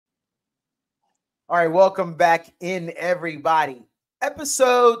All right, welcome back in, everybody.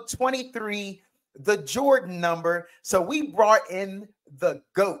 Episode 23, the Jordan number. So we brought in the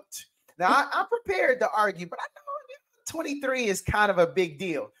GOAT. Now, I'm prepared to argue, but I know 23 is kind of a big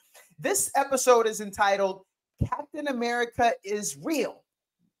deal. This episode is entitled Captain America is Real.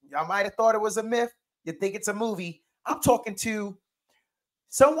 Y'all might have thought it was a myth. You think it's a movie. I'm talking to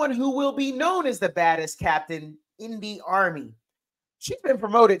someone who will be known as the baddest captain in the Army. She's been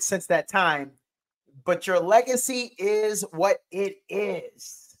promoted since that time, but your legacy is what it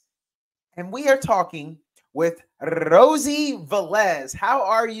is. And we are talking with Rosie Velez. How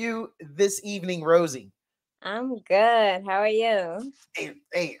are you this evening, Rosie? I'm good. How are you?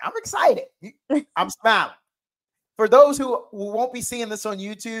 Hey, I'm excited. I'm smiling. For those who won't be seeing this on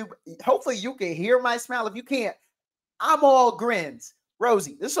YouTube, hopefully you can hear my smile. If you can't, I'm all grins.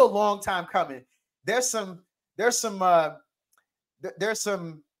 Rosie, this is a long time coming. There's some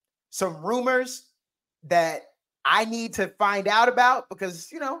rumors that I need to find out about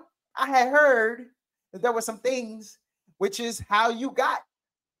because, I had heard that there were some things, which is how you got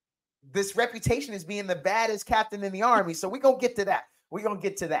this reputation as being the baddest captain in the Army. So we're going to get to that.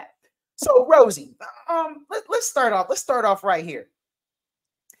 So Rosie, let's start off right here.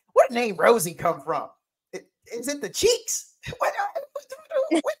 Where did the name Rosie come from? Is it the cheeks? Where are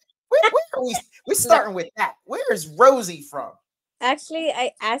we? We're starting with that. Where is Rosie from? Actually,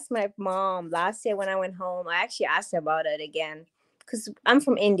 I asked my mom last year when I went home. I actually asked her about it again because I'm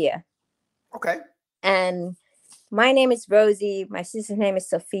from India. Okay. And my name is Rosie. My sister's name is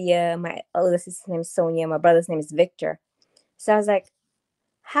Sophia. My older sister's name is Sonia. My brother's name is Victor. So I was like,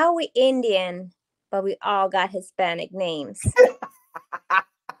 how are we Indian, but we all got Hispanic names?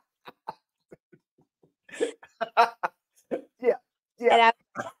 Yeah.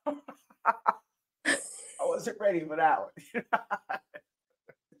 I wasn't ready for that one.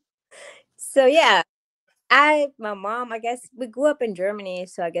 So yeah, my mom, I guess we grew up in Germany,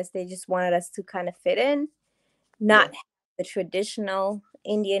 so I guess they just wanted us to kind of fit in, not the traditional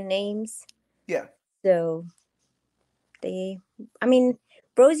Indian names. Yeah. So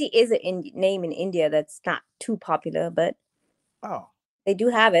Rosie is a name in India that's not too popular, but they do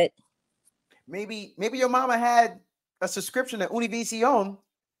have it. Maybe your mama had a subscription to Univision.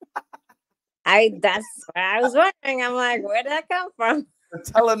 That's what I was wondering. I'm like, where did that come from? The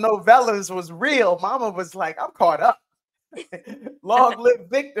telenovelas was real. Mama was like, I'm caught up. Long live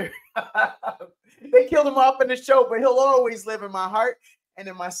Victor. They killed him off in the show, but he'll always live in my heart and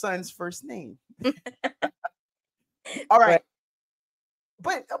in my son's first name. All right.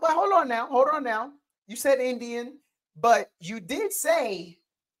 But hold on now. You said Indian, but you did say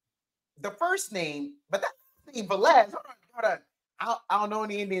the first name, but that name Velez. Hold on. I don't know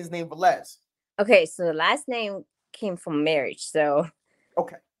any Indians named Velez. Okay, so the last name came from marriage. So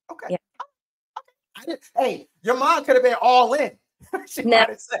okay. Yeah. Hey, your mom could have been all in. She might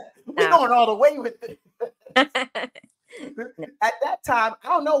have said, we're going all the way with it. At that time, I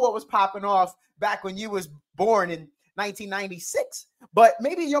don't know what was popping off back when you was born in 1996, but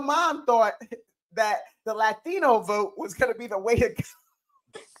maybe your mom thought that the Latino vote was going to be the way to go.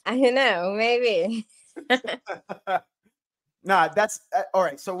 I don't know, maybe. Nah, that's all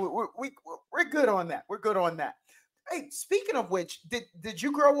right. So we're good on that. We're good on that. Hey, speaking of which, did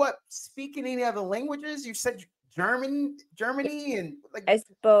you grow up speaking any other languages? You said Germany, and like I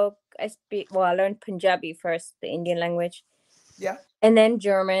learned Punjabi first, the Indian language. Yeah. And then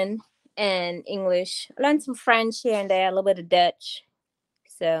German and English. I learned some French here and there, a little bit of Dutch.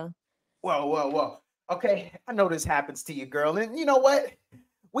 So. Whoa. Okay, I know this happens to you, girl. And you know what?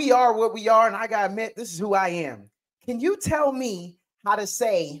 We are what we are, and I gotta admit, this is who I am. Can you tell me how to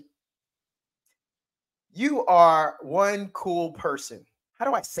say you are one cool person? How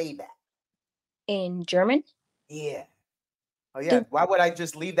do I say that? In German? Yeah. Oh, yeah. Why would I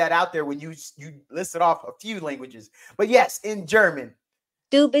just leave that out there when you listed off a few languages? But yes, in German.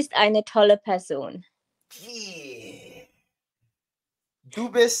 Du bist eine tolle Person. Yeah. Du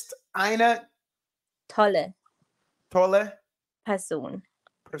bist eine tolle Person.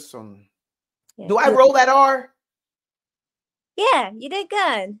 Yeah. Do I roll that R? Yeah, you did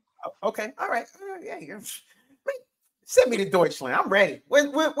good. Oh, okay. All right. Yeah. Send me to Deutschland. I'm ready.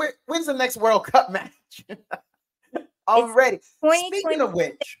 When's the next World Cup match? I'm ready. Speaking of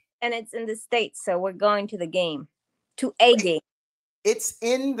which. And it's in the States, so we're going to the game. To a game. It's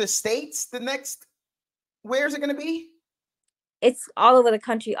in the States, the next. Where's it going to be? It's all over the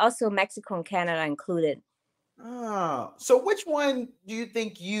country, also Mexico and Canada included. Oh, so which one do you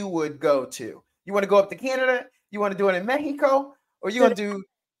think you would go to? You want to go up to Canada? You want to do it in Mexico? Or you want to do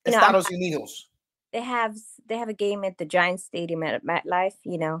Estados Unidos? They have a game at the Giants Stadium at MetLife,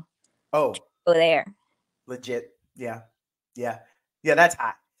 Oh, go there. Legit. Yeah. Yeah. Yeah, that's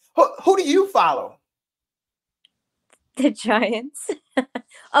hot. Who do you follow? The Giants.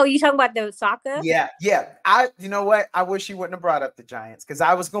 Oh, you talking about the soccer? Yeah, yeah. You know what? I wish you wouldn't have brought up the Giants because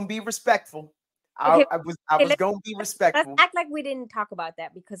I was gonna be respectful. Okay, I okay, was gonna be let's respectful. act like we didn't talk about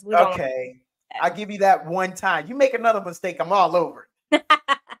that because we don't. Okay. I'll give you that one time. You make another mistake, I'm all over.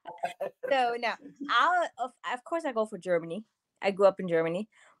 So no, of course I go for Germany. I grew up in Germany,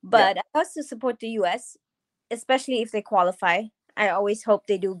 Yeah. but I also support the US, especially if they qualify. I always hope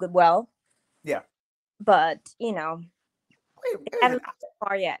they do good well, Yeah. but you know, Wait they a haven't minute. gone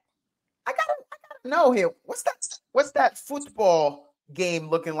far yet. I gotta know here. What's that football game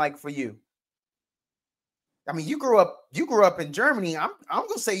looking like for you? I mean, you grew up in Germany. I'm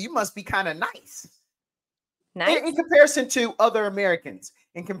gonna say you must be kind of nice. Nice. In comparison to other Americans.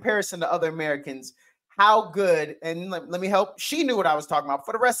 In comparison to other Americans, how good, and let me help. She knew what I was talking about.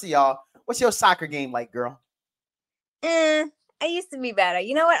 For the rest of y'all, what's your soccer game like, girl? I used to be better.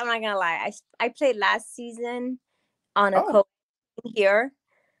 You know what? I'm not gonna lie. I played last season on a Oh, coach here.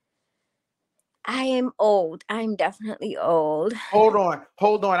 I am old. I'm definitely old. hold on,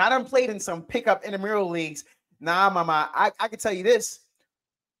 hold on. I done played in some pickup intramural leagues. Nah, mama, I can tell you this.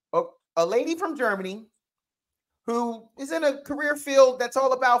 A lady from Germany who is in a career field that's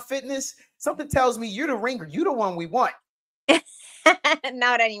all about fitness. Something tells me you're the ringer. You're the one we want.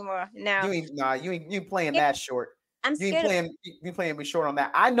 Not anymore. No. You ain't playing that short. I'm You ain't scared. playing me short on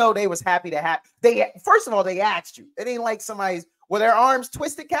that. I know they was happy to have first of all, they asked you. It ain't like somebody's were their arms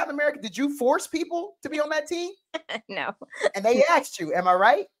twisted, Captain America. Did you force people to be on that team? No. And they asked you, am I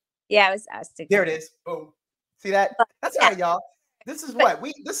right? Yeah, I was asked to. There it is. Boom. See that? That's all right, y'all. This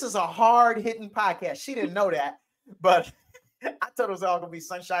is a hard hitting podcast. She didn't know that, but I thought it was all gonna be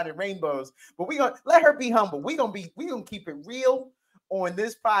sunshine and rainbows. But we gonna let her be humble. We gonna keep it real on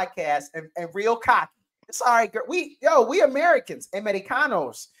this podcast and real cocky. It's all right, girl. We Americans,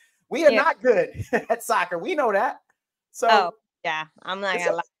 Americanos. We are not good at soccer. We know that. So yeah, I'm not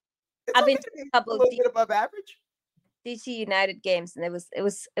gonna lie. It's I've okay been to be to a a couple of little bit above average. DC United games, and it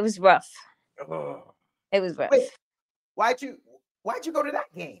was rough. Oh. It was rough. Wait, why'd you go to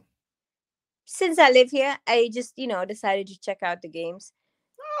that game? Since I live here, I just decided to check out the games.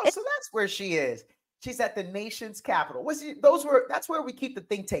 Oh, so that's where she is. She's at the nation's capital. That's where we keep the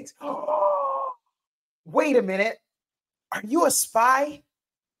think tanks. Oh, wait a minute. Are you a spy?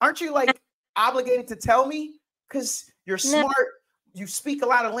 Aren't you like obligated to tell me? Because you're smart, you speak a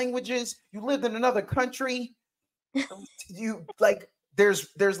lot of languages, you lived in another country. You like there's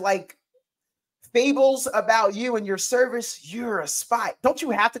like fables about you and your service. You're a spy. Don't you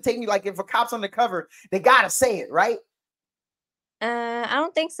have to take me? Like if a cop's on the cover, they gotta say it, right? I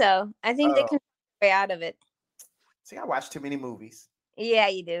don't think so. I think they can way out of it. See, I watch too many movies. Yeah,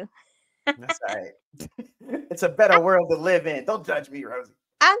 you do. That's all right. It's a better world to live in. Don't judge me, Rosie.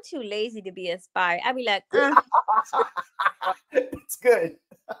 I'm too lazy to be a spy. I'd be like, It's good.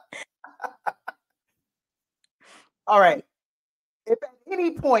 All right. If at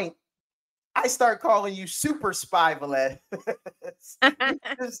any point I start calling you Super Spy Valette,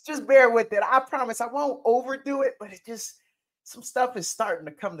 just bear with it. I promise I won't overdo it, but it just some stuff is starting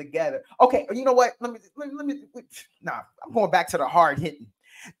to come together. Okay, you know what? Let me. Nah, I'm going back to the hard hitting.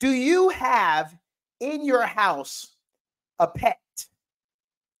 Do you have in your house a pet?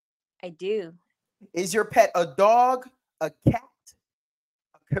 I do. Is your pet a dog, a cat,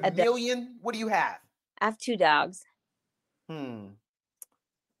 a chameleon? What do you have? I have 2 dogs.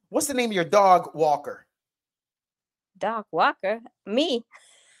 What's the name of your dog, Walker? Dog Walker? Me.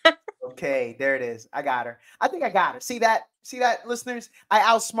 Okay, there it is. I got her. I think I got her. See that, listeners? I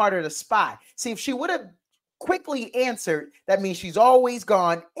outsmarted a spy. See, if she would have quickly answered, that means she's always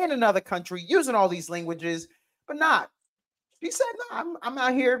gone in another country using all these languages, but not. She said, "No, I'm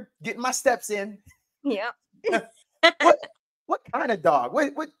out here getting my steps in." Yeah. What kind of dog?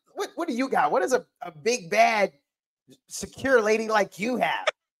 What do you got? What does a big bad secure lady like you have?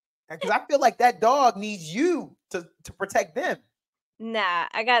 Because I feel like that dog needs you to protect them. Nah,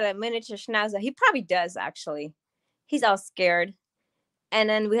 I got a miniature schnauzer. He probably does actually. He's all scared. And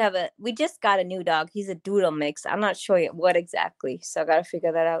then we just got a new dog. He's a doodle mix. I'm not sure yet what exactly, so I gotta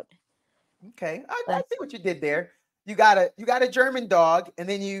figure that out. Okay, I see what you did there. You got a German dog, and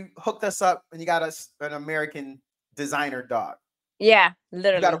then you hooked us up, and you got us an American designer dog. Yeah,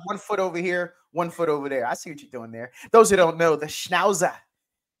 literally. You got 1 foot over here, 1 foot over there. I see what you're doing there. Those who don't know, the Schnauzer,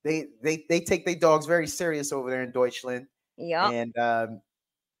 they take their dogs very serious over there in Deutschland. Yeah. And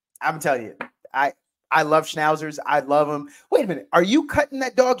I'm telling you, I love Schnauzers. I love them. Wait a minute. Are you cutting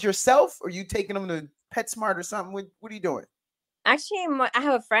that dog yourself, or are you taking them to PetSmart or something? What are you doing? Actually, I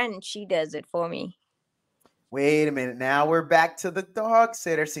have a friend. She does it for me. Wait a minute. Now we're back to the dog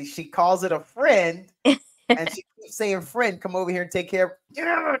sitter. See, she calls it a friend, and she keeps saying, "Friend, come over here and take care of."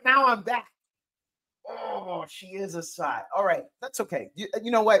 Yeah, now I'm back. Oh, she is a side. All right, that's okay.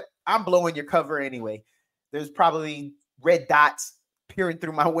 You know what? I'm blowing your cover anyway. There's probably red dots peering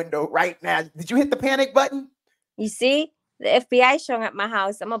through my window right now. Did you hit the panic button? You see, the FBI showing up my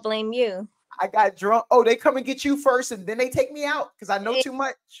house. I'm gonna blame you. I got drunk. Oh, they come and get you first, and then they take me out because I know Eh, too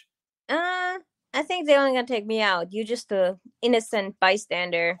much. I think they're only gonna take me out. You just a innocent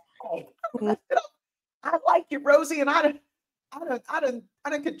bystander. Oh, I like you, Rosie, and I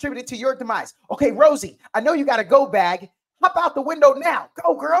done contributed to your demise. Okay, Rosie, I know you got a go bag. Hop out the window now.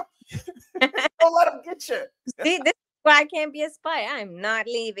 Go, girl. Don't let them get you. See, this is why I can't be a spy. I'm not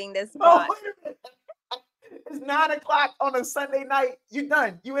leaving this No, spot. wait a minute. It's 9 o'clock on a Sunday night. You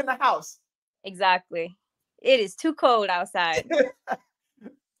done. You in the house. Exactly. It is too cold outside.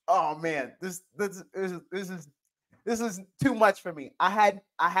 Oh man, this is too much for me. I had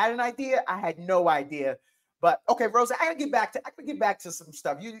an idea. I had no idea. But okay, Rosa, I gotta get back to some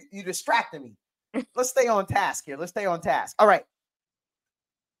stuff. You distracted me. Let's stay on task here. Let's stay on task. All right.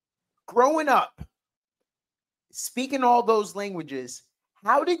 Growing up, speaking all those languages,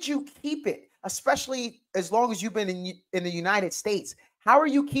 how did you keep it? Especially as long as you've been in the United States. How are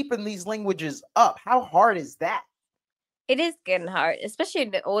you keeping these languages up? How hard is that? It is getting hard, especially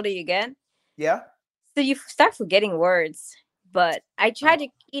the older you get. Yeah. So you start forgetting words. But I try Oh, to,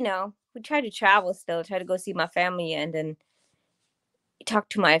 we try to travel still, try to go see my family and then talk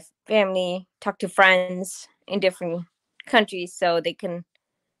to my family, talk to friends in different countries so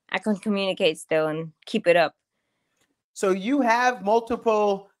I can communicate still and keep it up. so you have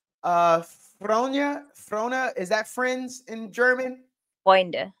multiple Frona, is that friends in German?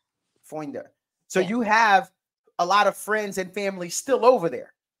 Freunde. Freunde. So Yeah. you have a lot of friends and family still over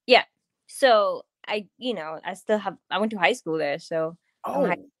there. Yeah. So I went to high school there, so I'm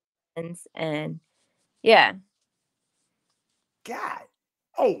high Oh, friends and yeah. God.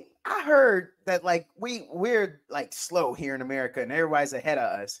 Hey, I heard that like we're like slow here in America and everybody's ahead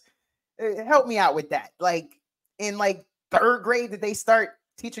of us. Help me out with that. Like in like third grade, did they start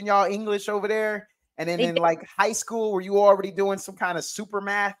teaching y'all English over there? And then They in did. like high school, were you already doing some kind of super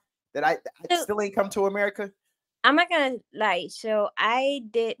math that I So still ain't come to America? I'm not gonna lie. So I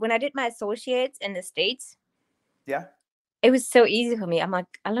did when I did my associates in the States, Yeah. it was so easy for me. I'm like,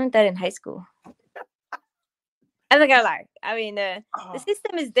 I learned that in high school. I'm not gonna lie. I mean, the Oh,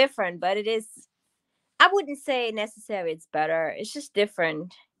 system is different, but it is. I wouldn't say necessarily it's better. It's just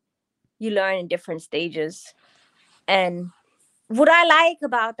different. You learn in different stages. And what I like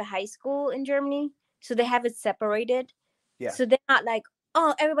about the high school in Germany, so they have it separated. yeah. So they're not like,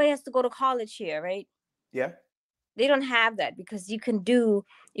 oh, everybody has to go to college here, right? Yeah. They don't have that because you can do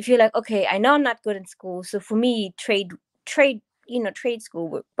if you're like, okay, I know I'm not good in school, so for me, trade school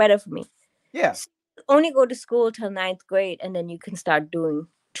work better for me. Yeah. So you only go to school till ninth grade, and then you can start doing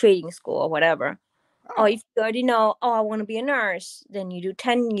trading school or whatever. Or Oh, if you already know, oh, I want to be a nurse, then you do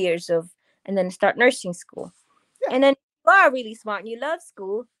 10 years and then start nursing school. yeah. And then if you are really smart and you love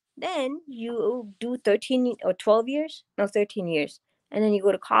school, then you do 13 or 12 years, no, 13 years, and then you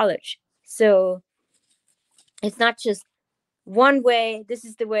go to college. So it's not just one way, this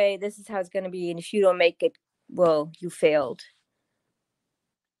is the way, this is how it's going to be. And if you don't make it, well, you failed.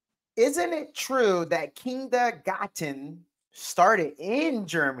 Isn't it true that kindergarten started in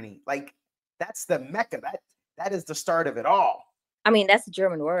Germany? Like that's the mecca. That is the start of it all. I mean, that's a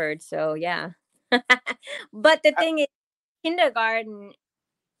German word. So yeah. But the Uh, thing is, kindergarten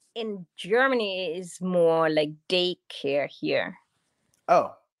in Germany is more like daycare here.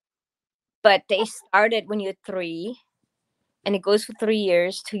 oh, But they started when you're 3, and it goes for 3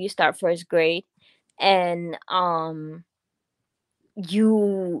 years till you start first grade, and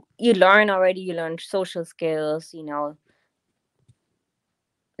you learn already. You learn social skills,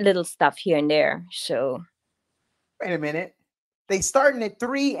 little stuff here and there. So wait a minute. They starting at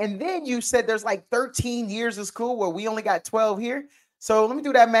 3, and then you said there's like 13 years of school where we only got 12 here. So let me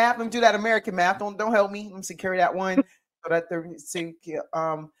do that math. Let me do that American math. Don't help me. Let me see, carry that one. So that 30, see, yeah,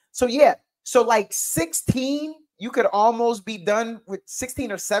 so yeah. So like 16, you could almost be done with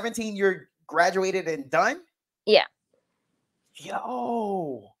 16 or 17, you're graduated and done. yeah,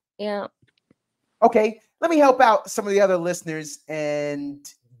 Yo. yeah. Okay, let me help out some of the other listeners,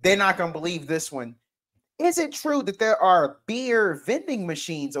 and they're not gonna believe this one. Is it true that there are beer vending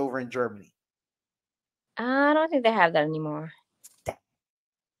machines over in Germany? I don't think they have that anymore. They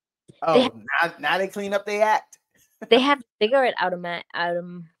have, Oh, now they clean up their act. they have cigarette automat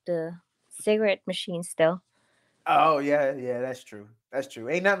the cigarette machine still. Oh yeah, yeah, that's true. That's true.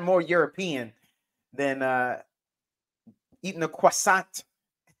 Ain't nothing more European than eating a croissant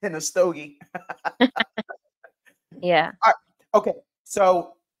and a stogie. Yeah. All right, okay,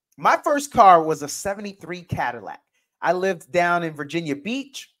 so my first car was a 73 Cadillac. I lived down in Virginia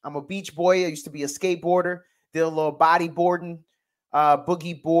Beach. I'm a beach boy. I used to be a skateboarder, did a little bodyboarding,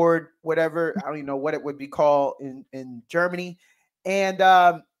 boogie board, whatever. I don't even know what it would be called in Germany.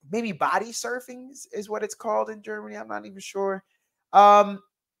 And maybe body surfing is what it's called in Germany. I'm not even sure. Um,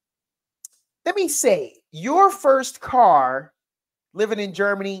 Let me say, your first car living in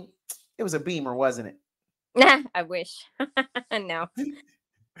Germany, it was a Beamer, wasn't it? Nah, I wish. No. It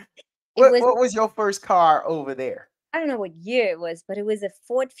What was, what was your first car over there? I don't know what year it was, but it was a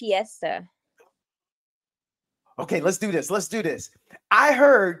Ford Fiesta. Okay, let's do this. Let's do this. I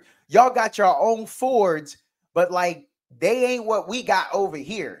heard y'all got your own Fords, but like they ain't what we got over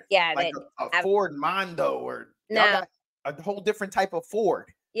here. Yeah, Like that a I, Ford Mondo, or y'all no. got a whole different type of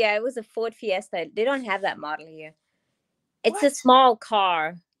Ford. Yeah, it was a Ford Fiesta. They don't have that model here. It's a What? small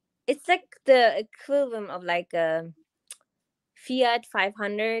car. It's like the equivalent of like a Fiat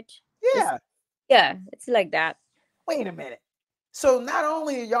 500. Just Yeah. yeah, it's like that. Wait a minute. So not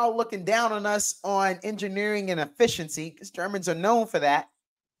only are y'all looking down on us on engineering and efficiency, because Germans are known for that,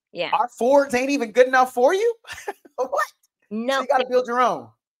 Yeah. our Fords ain't even good enough for you. What? So No. you got to build your own.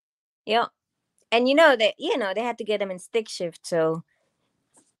 Yeah. And they had to get them in stick shift, so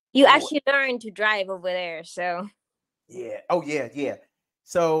you Oh, actually learn to drive over there. So yeah. Oh, yeah, yeah.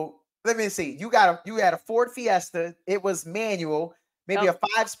 So let me see. You had a Ford Fiesta. It was manual, maybe oh a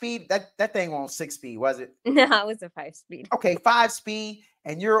 5 speed. That thing on 6 speed, was it? no, it was a 5 speed. Okay, 5 speed,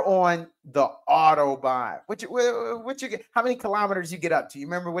 and you're on the Autobahn. What you get? How many kilometers you get up to? You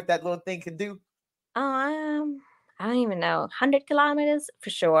remember what that little thing can do? I don't even know. 100 kilometers for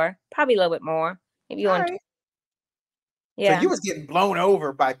sure. Probably a little bit more. Maybe All one. right. So Yeah. you was getting blown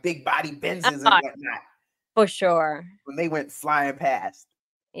over by big body Benzes and Oh, whatnot for sure. when they went flying past.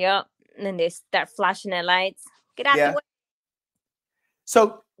 Yep. And then they start flashing their lights. Get out the Yeah. way.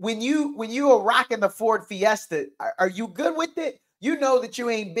 So when you are rocking the Ford Fiesta, are you good with it? You know that you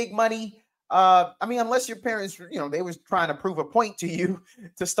ain't big money. I mean, unless your parents, they was trying to prove a point to you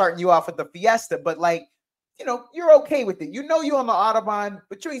to starting you off with the Fiesta, but like, you're okay with it. You know you on the Autobahn,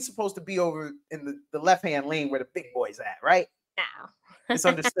 but you ain't supposed to be over in the left-hand lane where the big boys at, right? Now. It's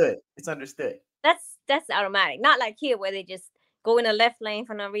understood. It's understood. That's automatic. Not like here where they just go in the left lane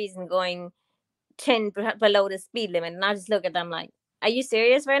for no reason, going 10 below the speed limit. And I just look at them like, are you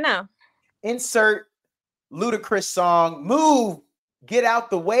serious right now? Insert ludicrous song. Move. Get out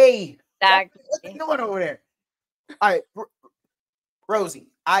the way. What they Exactly. doing over there? All right, Rosie.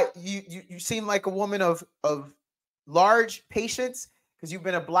 You seem like a woman of large patience because you've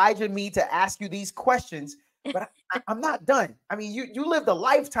been obliging me to ask you these questions, but I'm not done. I mean, you lived a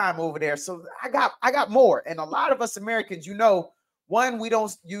lifetime over there, so I got more. And a lot of us Americans, one, we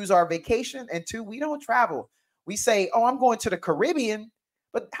don't use our vacation, and two, we don't travel. We say, "Oh, I'm going to the Caribbean,"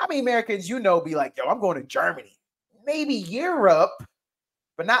 but how many Americans be like, "Yo, I'm going to Germany, maybe Europe,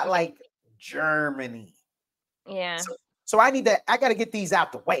 but not like Germany." Yeah. So I got to get these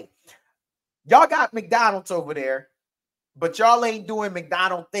out the way. Y'all got McDonald's over there, but y'all ain't doing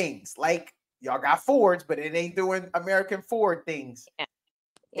McDonald things. Like y'all got Fords, but it ain't doing American Ford things. Yeah.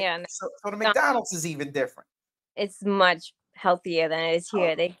 Yeah. No, So the no, McDonald's is even different. it's much healthier than it is Oh,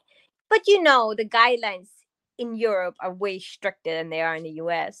 here. But the guidelines in Europe are way stricter than they are in the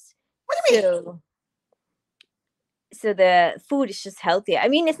US. what do you mean? So the food is just healthier. I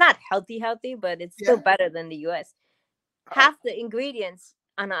mean, it's not healthy, but it's still Yeah. better than the US. Oh, Half the ingredients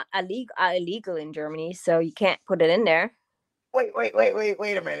are illegal in Germany, so you can't put it in there. wait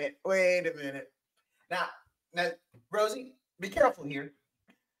a minute. Wait a minute. Now, Rosie, be careful here.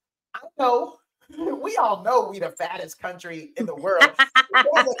 I know we all know we the fattest country in the world. It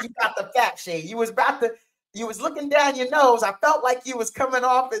was like you got the fat shade. You was looking down your nose. I felt like you was coming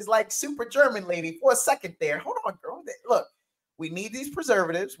off as like super German lady for a second there. Hold on, girl. Look, we need these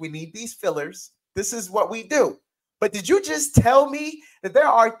preservatives. We need these fillers. This is what we do. But did you just tell me that there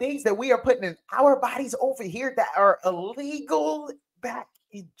are things that we are putting in our bodies over here that are illegal back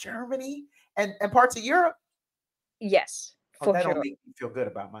in Germany and parts of Europe? Yes, Oh, for that don't sure. make me feel good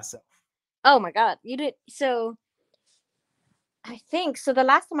about myself. Oh my god, you did so. I think so. The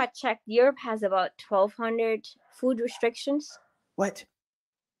last time I checked, Europe has about 1,200 food restrictions, What?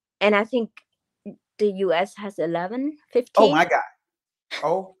 and I think the US has 11, Oh 15. my God.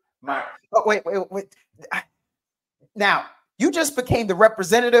 Oh my. Oh, wait. Now, you just became the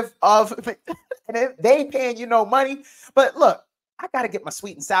representative of, and they ain't paying you no money. But look, I got to get my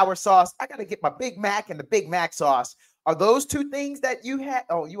sweet and sour sauce. I got to get my Big Mac and the Big Mac sauce. Are those two things that you had?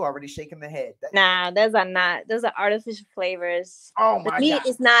 Oh, you already shaking the head. Nah, those are not. Those are artificial flavors. Oh The my meat God.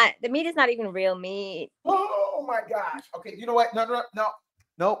 is not. The meat is not even real meat. Oh my gosh. Okay, you know what?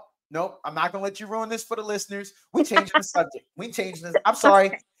 Nope. I'm not gonna let you ruin this for the listeners. We changing the subject. We changing this. I'm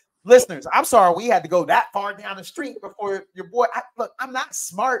sorry, listeners. I'm sorry we had to go that far down the street before your boy. Look, I'm not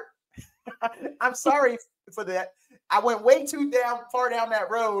smart. I'm sorry for that. I went way too far down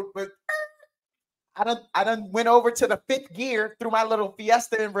that road, but I done went over to the fifth gear through my little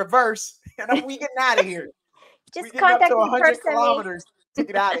Fiesta in reverse, and we getting out of here. We Just getting up contact to me 100 personally. kilometers to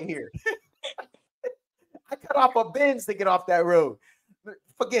get out of here. I cut off a Benz to get off that road.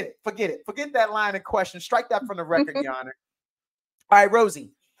 Forget it. Forget that line of question. Strike that from the record, Your Honor. All right,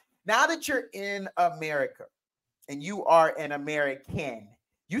 Rosie. Now that you're in America and you are an American,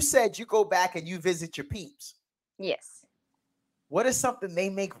 you said you go back and you visit your peeps. Yes. What is something they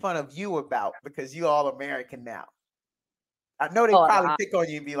make fun of you about because you all American now? I know they Oh, probably pick on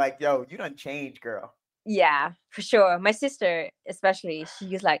you and be like, yo, you done changed, girl. yeah, for sure. My sister, especially,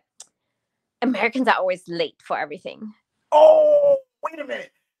 she's like, Americans are always late for everything. Oh, wait a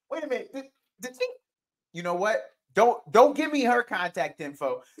minute. Did she? You know what? Don't give me her contact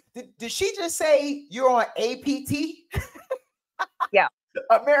info. Did she just say you're on APT? Yeah.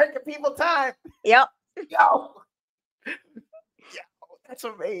 American People Time. Yep. Yo. Yeah, that's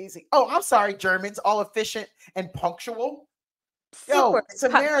amazing. Oh, I'm sorry, Germans, all efficient and punctual. Yo, Super it's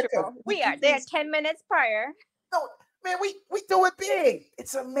America. punctual. We We do are there things. 10 minutes prior. No, man, we do it big.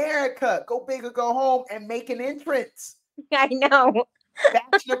 It's America. Go big or go home and make an entrance. I know.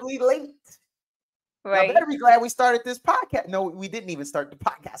 Fashionably late. Y'all Right. better be glad we started this podcast. No, we didn't even start the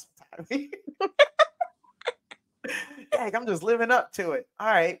podcast on time. Dang, I'm just living up to it. All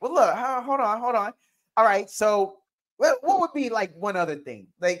right. Well, look, hold on. All right. So, what would be like one other thing?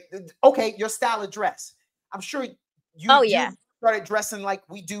 Like, okay, your style of dress. I'm sure you started dressing like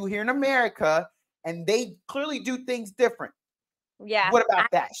we do here in America, and they clearly do things different. Yeah. What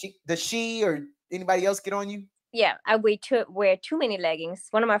about that? Does she or anybody else get on you? Yeah, I wear too many leggings.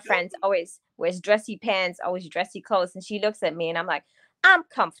 One of my friends always wears dressy pants, always dressy clothes, and she looks at me and I'm like, I'm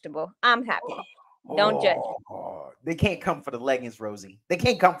comfortable. I'm happy. Don't judge. They can't come for the leggings, Rosie. They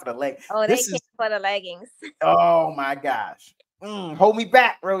can't come for the leggings. Oh, they came for the leggings. Oh my gosh. Hold me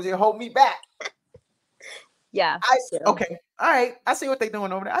back, Rosie. Hold me back. Yeah. Okay. All right. I see what they're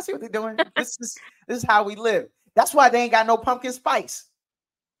doing over there. I see what they're doing. This is how we live. That's why they ain't got no pumpkin spice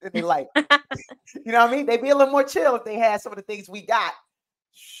in their life. You know what I mean? They'd be a little more chill if they had some of the things we got.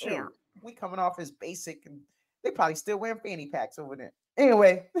 Shoot, yeah. We coming off as basic, and they probably still wearing fanny packs over there.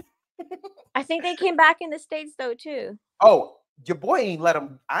 Anyway, I think they came back in the States though too. Oh, your boy ain't let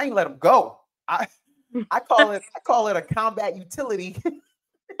him. I ain't let him go. I call it a combat utility.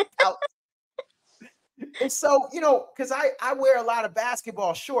 And so, because I wear a lot of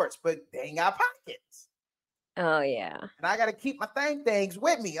basketball shorts, but they ain't got pockets. Oh yeah. And I got to keep my things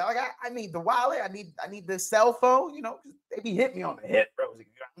with me. I need the wallet. I need the cell phone. They be hitting me on the hip, Rosie.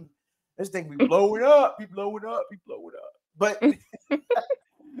 This thing be blowing up. But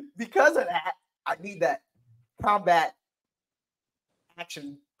because of that, I need that combat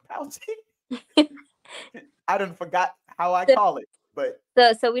action pouch. I done forgot how I call it, but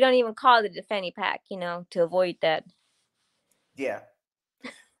so we don't even call it a fanny pack, to avoid that. Yeah.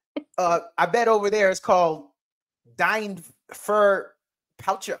 I bet over there it's called Dined Fur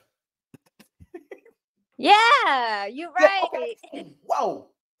Poucher. Yeah, you're right. Yeah, okay. Whoa.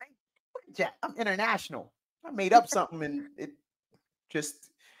 I'm international. I made up something and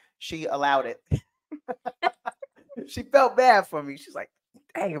she allowed it. She felt bad for me. She's like,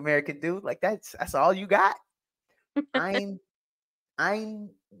 "Dang, American dude, like that's all you got? Ein,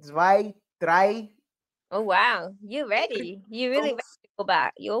 zwei, drei." Oh wow, you ready? You really ready to go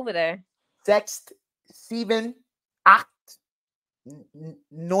back? You over there? Sechs, sieben, acht,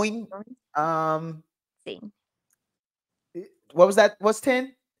 neun. Scene. What was that? What's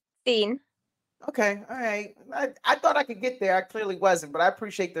 10? Scene. Okay, all right. I thought I could get there. I clearly wasn't, but I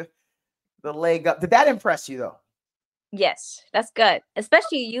appreciate the leg up. Did that impress you though? Yes, that's good.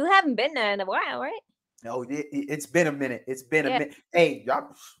 Especially you haven't been there in a while, right? No, it's been a minute. It's been a minute. Hey, y'all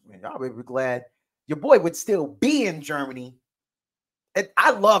would be glad your boy would still be in Germany. And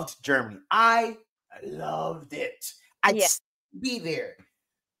I loved Germany. I loved it. I'd be there.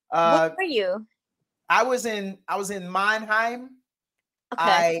 Where were you? I was in Mannheim.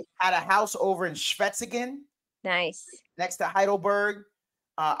 Okay. I had a house over in Schwetzingen. Nice. Next to Heidelberg.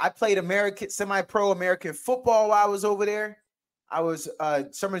 I played semi-pro American football while I was over there. I was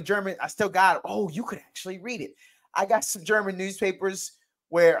some of the German. I still got it. Oh, you could actually read it. I got some German newspapers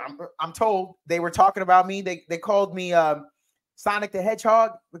where I'm told they were talking about me. They called me Sonic the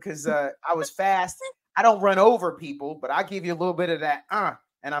Hedgehog because I was fast. I don't run over people, but I give you a little bit of that,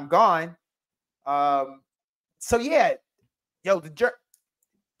 and I'm gone. So yeah, yo,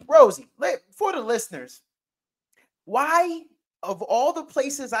 Rosie, for the listeners, why of all the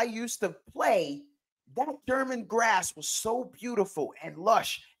places I used to play, that German grass was so beautiful and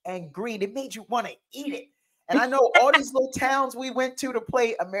lush and green. It made you want to eat it. And I know all these little towns we went to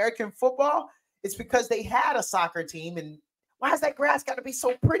play American football, it's because they had a soccer team. And why has that grass got to be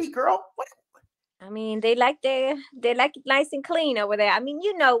so pretty, girl? What? I mean, they like it nice and clean over there. I mean,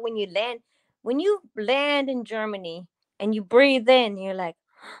 you know, when you land in Germany and you breathe in, you're like,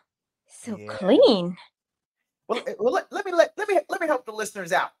 so Yeah. clean. Well, let me help the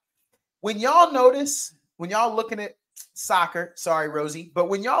listeners out. When y'all notice, when y'all looking at soccer, sorry, Rosie, but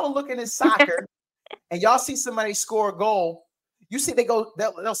when y'all are looking at soccer and y'all see somebody score a goal, you see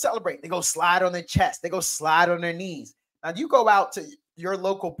they'll celebrate. They go slide on their chest. They go slide on their knees. Now you go out to your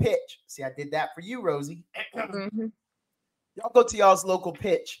local pitch. See, I did that for you, Rosie. Mm-hmm. Y'all go to y'all's local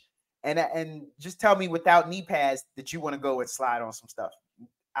pitch and just tell me without knee pads that you want to go and slide on some stuff.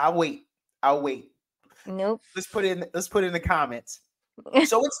 I'll wait. Nope. Let's put it in the comments.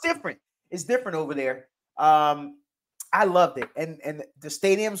 So it's different. It's different over there. I loved it, and the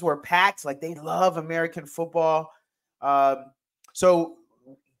stadiums were packed. Like, they love American football. So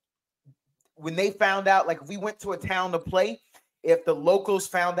when they found out, like, if we went to a town to play, if the locals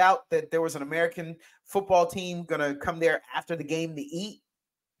found out that there was an American football team gonna come there after the game to eat,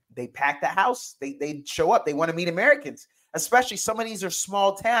 they packed the house. They show up. They want to meet Americans, especially some of these are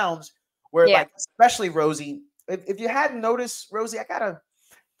small towns where, like, especially Rosie. If you hadn't noticed, Rosie, I got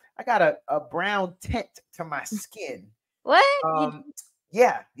a brown tint to my skin. What?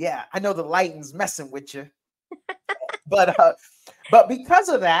 Yeah. I know the lighting's messing with you, but because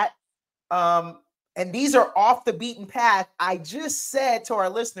of that, and these are off the beaten path. I just said to our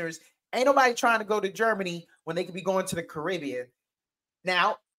listeners, ain't nobody trying to go to Germany when they could be going to the Caribbean.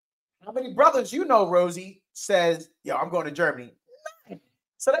 Now, how many brothers you know, Rosie, says, yo, I'm going to Germany?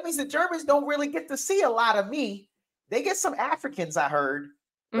 So that means the Germans don't really get to see a lot of me. They get some Africans, I heard,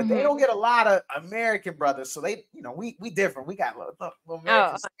 but they don't get a lot of American brothers. So they, we different. We got little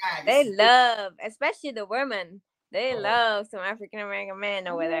American swag. They love, especially the women. They love some African American men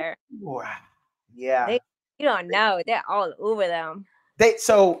over there. Yeah. You don't know. They're all over them.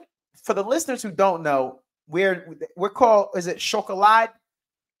 So for the listeners who don't know, we're called, is it chocolate?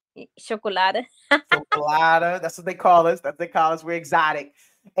 Chocolate. Chocolate. That's what they call us. We're exotic.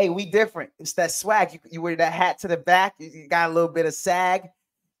 Hey, we different. It's that swag. You wear that hat to the back. You got a little bit of sag.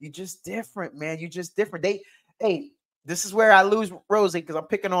 You just different, man. You just different. This is where I lose Rosie because I'm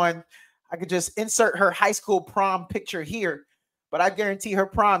picking on. I could just insert her high school prom picture here, but I guarantee her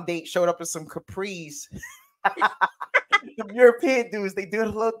prom date showed up in some capris. The European dudes, they do it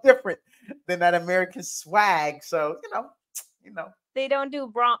a little different than that American swag. So you know. They don't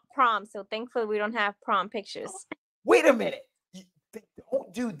do prom, so thankfully we don't have prom pictures. Wait a minute. They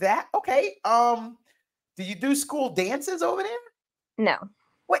don't do that? Okay. Do you do school dances over there? No.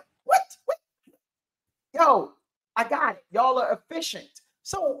 What? Yo, I got it. Y'all are efficient.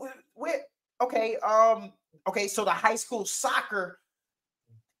 So okay. So the high school soccer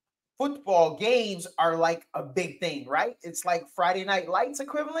football games are like a big thing, right? It's like Friday Night Lights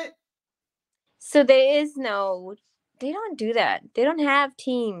equivalent. So they don't do that. They don't have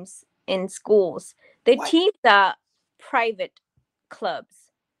teams in schools. The teams are private clubs.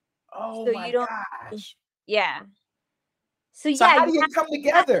 Oh, so my gosh. Yeah. So how do you come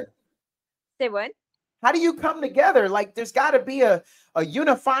together? Say what? How do you come together? Like, there's got to be a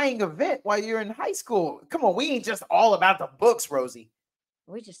unifying event while you're in high school. Come on, we ain't just all about the books, Rosie.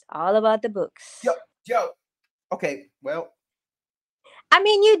 We're just all about the books. Yo. Okay, well. I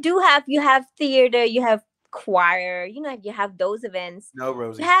mean, you have theater, you have choir, you have those events. No,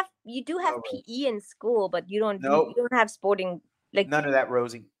 Rosie. You do have PE in school, but you don't have sporting, like none of that,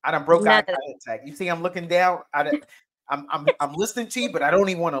 Rosie. I done broke eye contact. You see, I'm looking down. I'm listening to you, but I don't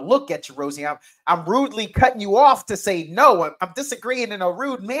even want to look at you, Rosie. I'm rudely cutting you off to say no. I'm disagreeing in a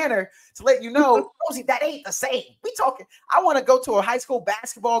rude manner to let you know, Rosie, that ain't the same. We talking. I want to go to a high school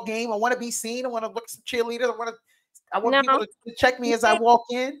basketball game. I want to be seen. I want to look at some cheerleaders. I want people to check me as I walk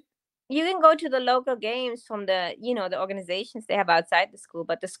in. You can go to the local games from the the organizations they have outside the school,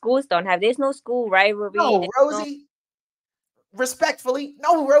 but the schools don't have. There's no school rivalry. No, Rosie. Respectfully,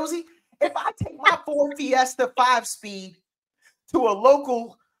 no, Rosie. If I take my Ford Fiesta 5-speed to a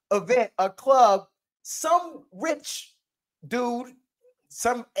local event, a club, some rich dude,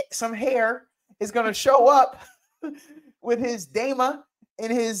 some hair is gonna show up with his Dama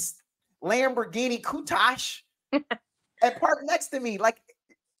and his Lamborghini Countach and parked next to me. Like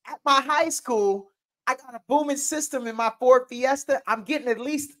at my high school, I got a booming system in my Ford Fiesta. I'm getting at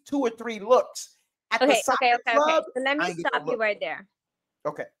least 2 or 3 looks. At the soccer club, So let I me ain't get stop no you look. right there.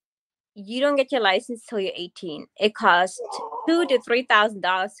 Okay. You don't get your license till you're 18. It costs $2,000 to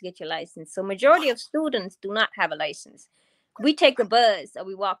 $3,000 to get your license. So majority of students do not have a license. We take the bus or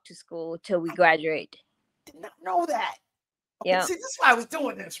we walk to school till we graduate. Did not know that. Okay, Yeah. see, this is why we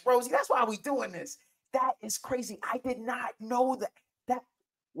doing this, Rosie. That's why we doing this. That is crazy. I did not know that.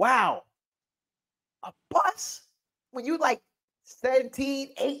 Wow. A bus when you like 17,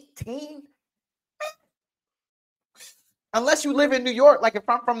 18? Unless you live in New York. Like if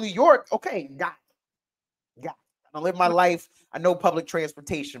I'm from New York, okay, got it. I live my life. I know public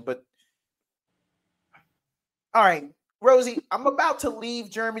transportation, but all right, Rosie, I'm about to leave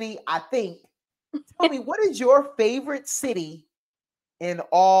Germany, I think. Tell me, what is your favorite city in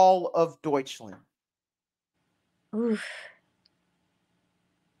all of Deutschland? Oof.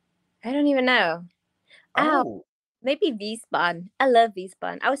 I don't even know. Oh, Maybe Wiesbaden. I love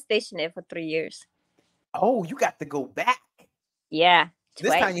Wiesbaden. I was stationed there for 3 years. oh, you got to go back. Yeah, This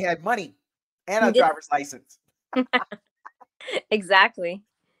twice. time you had money and a driver's license. Exactly.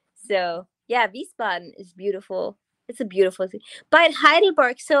 So yeah, Wiesbaden is beautiful. It's a beautiful city. But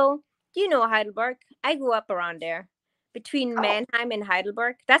Heidelberg, so you know Heidelberg. I grew up around there. Between Oh, Mannheim and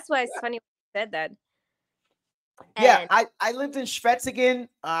Heidelberg. That's why it's yeah. funny when you said that. Yeah, And I lived in Schwetzingen.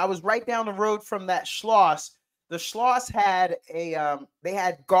 I was right down the road from that Schloss. The Schloss had they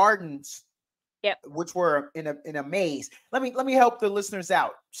had gardens yep. which were in a maze. Let me help the listeners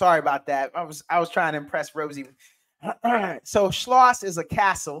out. Sorry about that. I was trying to impress Rosie. So Schloss is a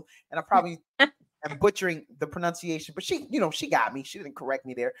castle, and I probably am butchering the pronunciation, but she got me. She didn't correct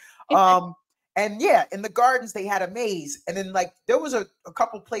me there. And yeah, in the gardens they had a maze, and then like there was a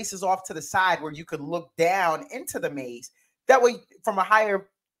couple places off to the side where you could look down into the maze. That way, from a higher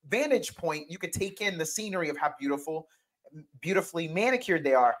vantage point, you could take in the scenery of how beautifully manicured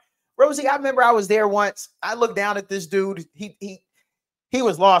they are. Rosie, I remember I was there once. I looked down at this dude. He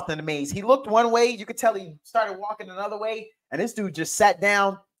was lost in the maze. He looked one way, you could tell he started walking another way, and this dude just sat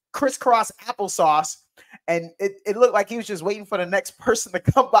down, crisscross applesauce, and it looked like he was just waiting for the next person to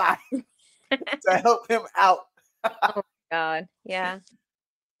come by to help him out. Oh my God. Yeah.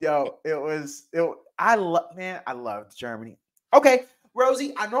 Yo, I loved Germany. Okay,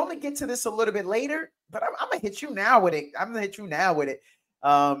 Rosie, I normally get to this a little bit later, but I'm gonna hit you now with it.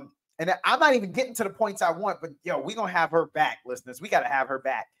 And I'm not even getting to the points I want, but yo, we're gonna have her back, listeners. We gotta have her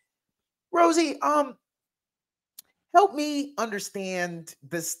back. Rosie, help me understand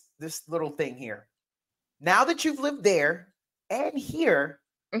this little thing here. Now that you've lived there and here,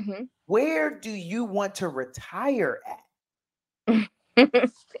 Mm-hmm. where do you want to retire at?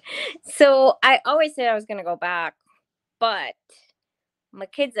 So I always said I was gonna go back, but my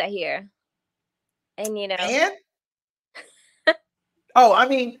kids are here, and And oh, I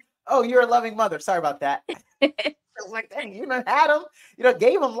mean, oh, you're a loving mother. Sorry about that. I was like, dang, you done had them,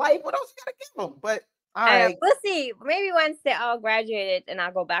 gave them life. What else you gotta give them? But all right, we'll see. Maybe once they all graduated and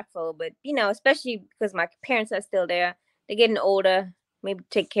I'll go back for a little bit, especially because my parents are still there. They're getting older. Maybe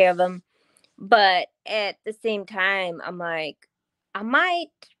take care of them. But at the same time, I'm like, I might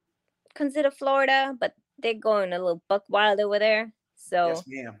consider Florida, but they're going a little buck wild over there. So yes,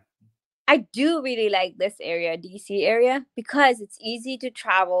 ma'am. I do really like this area, DC area, because it's easy to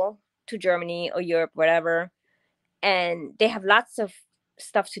travel to Germany or Europe, whatever. And they have lots of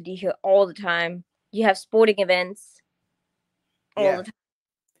stuff to do here all the time. You have sporting events all Yeah, the time.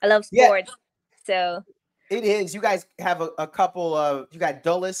 I love yeah, sports. So it is. You guys have a couple of you got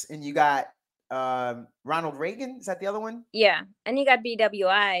Dulles and you got Ronald Reagan. Is that the other one? yeah. And you got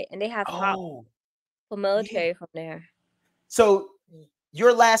BWI and they have hop Oh, for yeah. military from there. So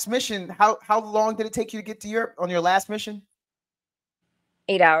your last mission, how long did it take you to get to Europe on your last mission?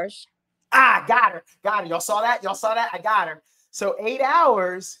 8 hours. Ah, got her. Got her. Y'all saw that? Y'all saw that? I got her. So 8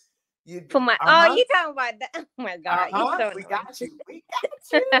 hours. You For my uh-huh. you talking about that? Oh my God, you're so We annoying. got you. We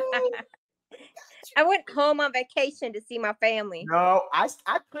got you. I went home on vacation to see my family. No, I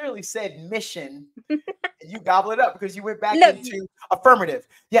clearly said mission. And you gobble it up because you went back Look, into affirmative.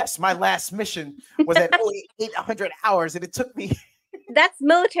 Yes, my last mission was at 800 hours, and it took me. that's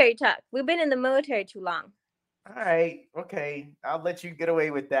military talk. We've been in the military too long. All right, okay, I'll let you get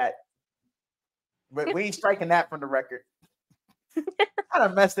away with that, but we ain't striking that from the record. I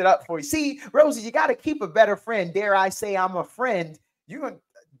done messed it up for you. See, Rosie, you got to keep a better friend. Dare I say, I'm a friend.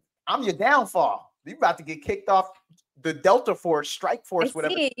 I'm your downfall. You about to get kicked off the Delta Force, Strike I Force,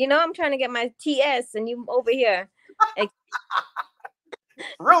 whatever, see. You know, I'm trying to get my TS, and you over here.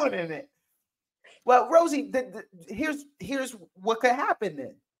 ruining it. Well, Rosie, here's what could happen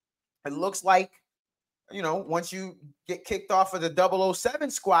then. It looks like, once you get kicked off of the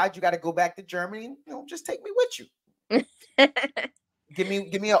 007 squad, you got to go back to Germany. And, just take me with you. Give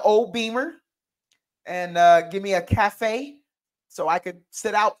me an old Beamer and give me a cafe so I could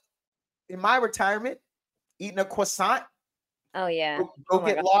sit out in my retirement eating a croissant. Oh yeah. Go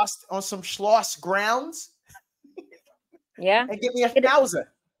get God. lost on some Schloss grounds. Yeah. And get me a Schnauzer.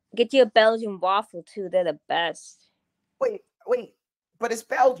 Get you a Belgian waffle too. They're the best. Wait, but it's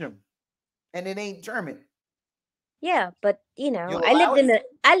Belgium, and it ain't German. Yeah, but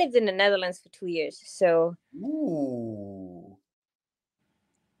I lived in the Netherlands for 2 years, so. Ooh.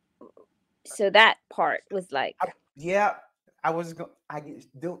 So that part was like. I was going.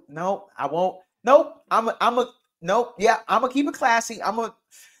 No, I won't. Nope. Nope. Yeah, I'm gonna keep it classy.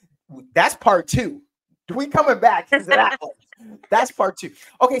 That's part 2. We coming back to that one. That's part 2.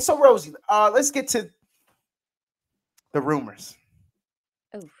 Okay, so Rosie, let's get to the rumors.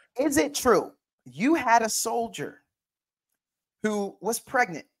 Oof. Is it true you had a soldier who was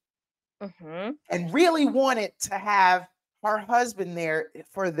pregnant and really wanted to have her husband there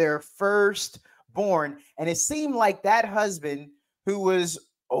for their firstborn, and it seemed like that husband, who was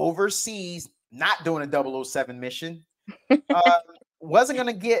overseas not doing a 007 mission, wasn't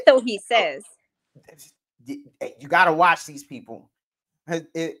gonna get. So he says. You got to watch these people.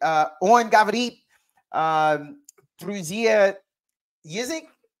 On Gavarit, Druzia Yizik.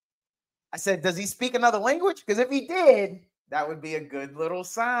 I said, does he speak another language? Because if he did, that would be a good little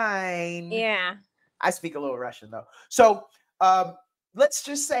sign. Yeah. I speak a little Russian, though. So let's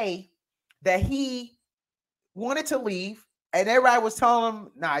just say that he wanted to leave, and everybody was telling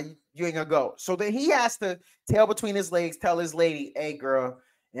him, nah, you ain't going to go. So then he has to tail between his legs, tell his lady, hey, girl,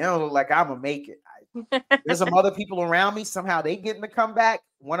 you don't look like I'm going to make it. There's some other people around me. Somehow they getting to come back.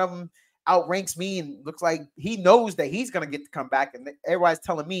 One of them outranks me and looks like he knows that he's going to get to come back. And everybody's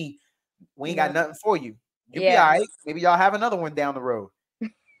telling me, we ain't got nothing for you. You'll be all right. Maybe y'all have another one down the road.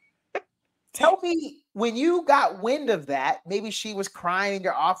 Tell me, when you got wind of that, maybe she was crying in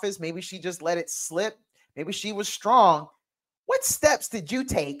your office. Maybe she just let it slip. Maybe she was strong. What steps did you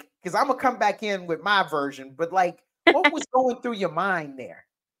take? Because I'm going to come back in with my version. But what was going through your mind there?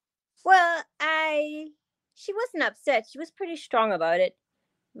 Well, she wasn't upset. She was pretty strong about it.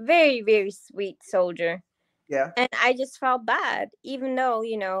 Very, very sweet soldier. Yeah. And I just felt bad, even though,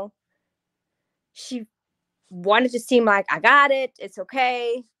 she wanted to seem like, I got it. It's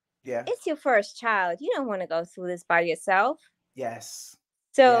okay. Yeah. It's your first child. You don't want to go through this by yourself. Yes.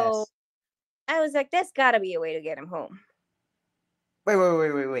 So I was like, there's got to be a way to get him home.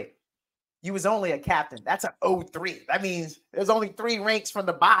 Wait. You was only a captain. That's an 03. That means there's only 3 ranks from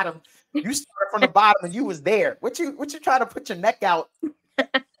the bottom. You start from the bottom and you was there. What you trying to put your neck out?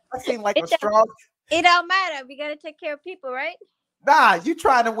 That seemed like a strong. It don't matter. We gotta take care of people, right? Nah, you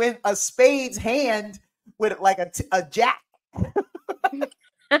trying to win a spade's hand with like a jack.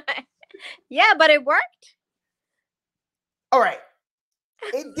 Yeah, but it worked. All right.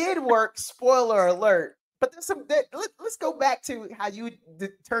 It did work. Spoiler alert. But let's go back to how you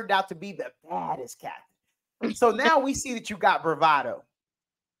turned out to be the baddest captain. So now we see that you got bravado.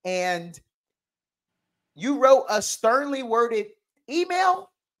 And you wrote a sternly worded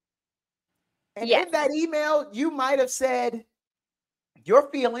email. And in that email, you might have said your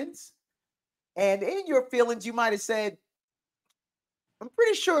feelings. And in your feelings, you might have said, I'm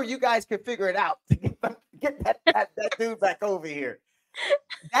pretty sure you guys can figure it out to get that dude back over here.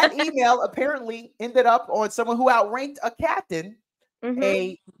 That email apparently ended up on someone who outranked a captain,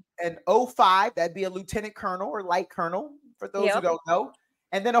 an 05, that'd be a lieutenant colonel or light colonel, for those who don't know,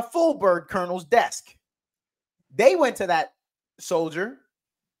 and then a full bird colonel's desk. They went to that soldier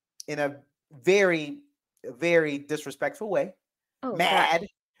in a very, very disrespectful way. Oh, mad.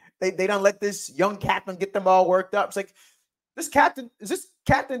 God. They don't let this young captain get them all worked up. It's like, is this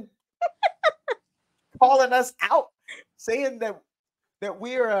captain calling us out, saying that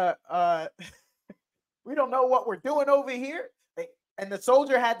we're we don't know what we're doing over here? And the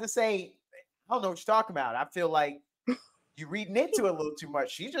soldier had to say, I don't know what you're talking about. I feel like you're reading into it a little too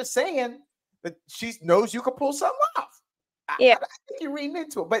much. She's just saying that she knows you can pull something off. I think you're reading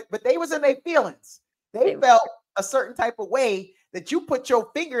into it. But they was in their feelings. They felt a certain type of way that you put your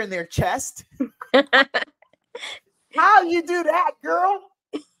finger in their chest. How you do that, girl?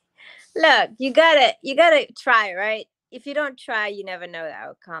 Look, you gotta try, right? If you don't try, you never know the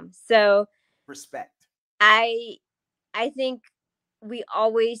outcome. So respect. I think we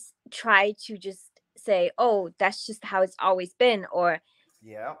always try to just say, oh, that's just how it's always been, or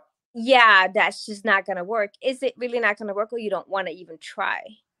Yeah. yeah, that's just not gonna work. Is it really not gonna work, or you don't want to even try?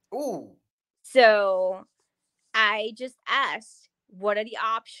 Ooh. So I just asked, what are the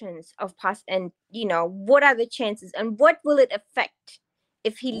options of and what are the chances, and what will it affect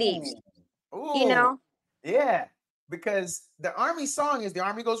if he leaves? Ooh. You Ooh. know? Yeah. Because the Army song is the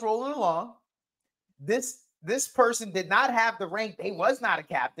Army goes rolling along. This person did not have the rank. They was not a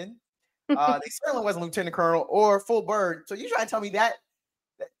captain. They certainly wasn't lieutenant colonel or full bird. So you trying to tell me that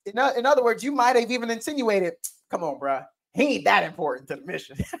in other words, you might have even insinuated, come on, bro. He ain't that important to the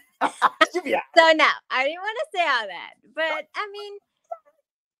mission. You be So no, I didn't want to say all that, but I mean,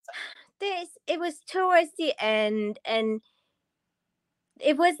 it was towards the end, and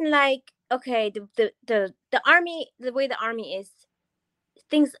it wasn't like, okay, the army, the way the army is,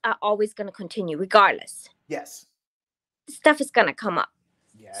 things are always going to continue regardless. Yes. Stuff is going to come up.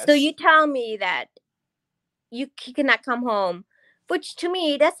 Yes. So you tell me that he cannot come home, which to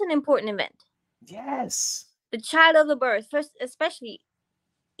me, that's an important event. Yes. The child of the birth, first, especially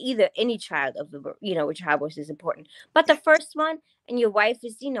either any child of the birth, child birth is important. But the first one, and your wife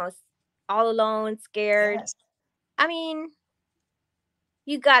is, all alone, scared. Yes. I mean,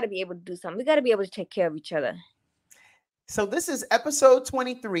 you got to be able to do something. We got to be able to take care of each other. So this is episode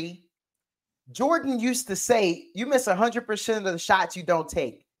 23. Jordan used to say, you miss 100% of the shots you don't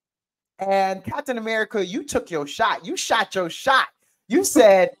take. And Captain America, you took your shot. You shot your shot. You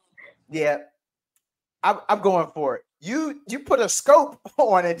said, yeah, I'm going for it. You put a scope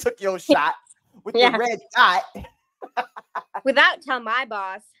on and took your shot with the red dot. Without telling my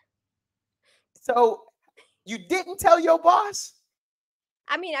boss. So you didn't tell your boss?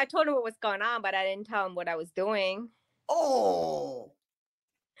 I mean, I told him what was going on, but I didn't tell him what I was doing. Oh.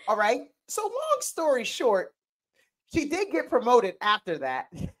 All right. So long story short, she did get promoted after that.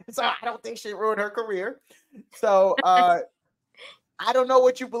 So I don't think she ruined her career. So I don't know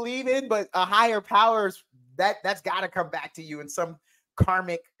what you believe in, but a higher powers that's got to come back to you in some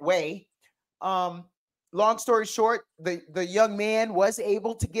karmic way. Long story short, the young man was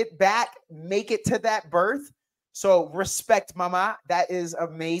able to get back, make it to that birth. So respect, mama. That is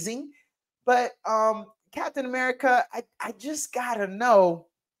amazing. But Captain America, I just gotta know,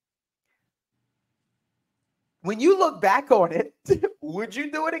 when you look back on it, would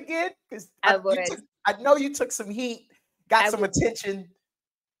you do it again? Because I would. I know you took some heat, got some attention.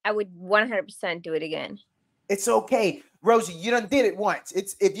 I would 100% do it again. It's okay, Rosie. You done did it once.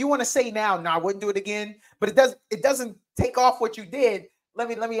 It's if you want to say now, no, I wouldn't do it again. But it doesn't take off what you did. Let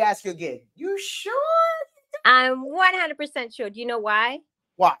me ask you again. You sure? I'm 100% sure. Do you know why?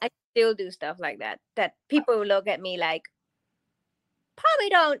 Why? I still do stuff like that. That people will look at me like,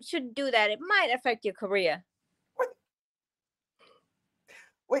 probably shouldn't do that. It might affect your career.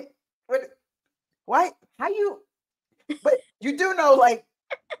 Wait. Why? How you? But you do know, like,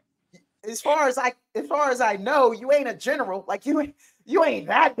 as far as I know, you ain't a general. Like you ain't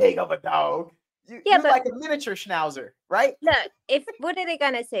that big of a dog. You're like a miniature schnauzer, right? Look, what are they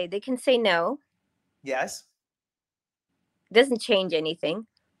gonna say? They can say no. Yes. Doesn't change anything.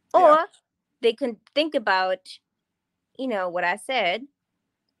 Yeah. Or they can think about, what I said,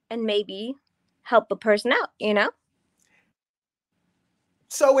 and maybe help a person out,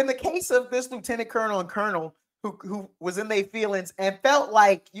 So in the case of this lieutenant colonel and colonel who was in their feelings and felt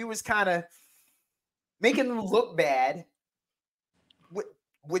like you was kind of making them look bad,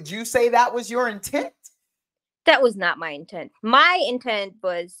 would you say that was your intent? That was not my intent. My intent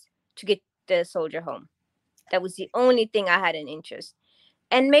was to get the soldier home. That was the only thing I had an interest.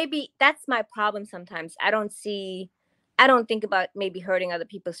 And maybe that's my problem sometimes. I don't think about maybe hurting other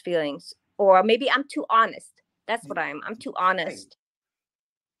people's feelings. Or maybe I'm too honest. That's what I am. I'm too honest.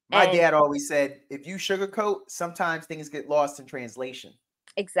 My dad always said, if you sugarcoat, sometimes things get lost in translation.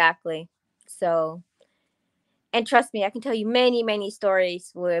 Exactly. So, and trust me, I can tell you many, many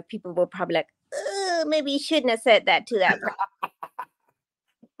stories where people were probably like, maybe you shouldn't have said that to that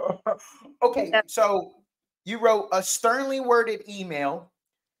person. Okay, so you wrote a sternly worded email.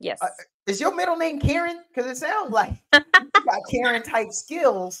 Yes. Is your middle name Karen? Because it sounds like you got Karen type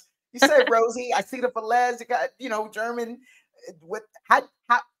skills. You said Rosie. I see the Velez. You got German. How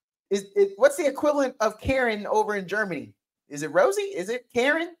what's the equivalent of Karen over in Germany? Is it Rosie? Is it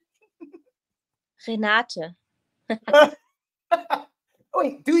Karen? Renate.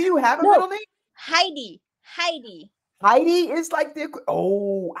 Wait, do you have a middle name? Heidi. Heidi is like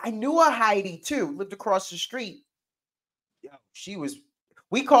I knew a Heidi too. Lived across the street.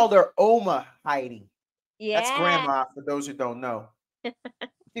 We called her Oma Heidi. Yeah. That's grandma for those who don't know.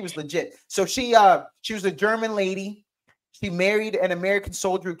 She was legit. So she was a German lady. She married an American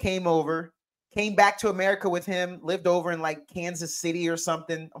soldier who came over. came back to America with him, lived over in like Kansas City or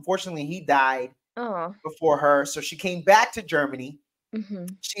something. Unfortunately, he died before her. So she came back to Germany.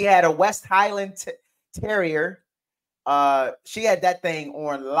 She had a West Highland Terrier. She had that thing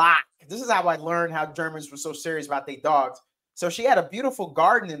on lock. This is how I learned how Germans were so serious about their dogs. So she had a beautiful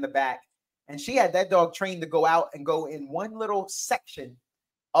garden in the back, and she had that dog trained to go out and go in one little section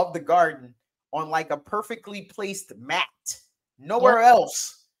of the garden on like a perfectly placed mat. Nowhere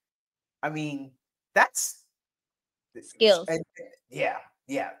else. I mean, that's skills. Yeah.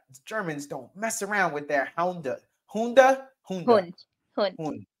 Germans don't mess around with their Hunde. Hunde. Hund.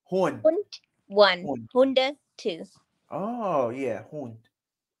 One. Hunde, two. Oh yeah, Hunde.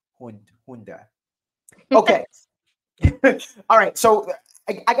 Okay. All right. So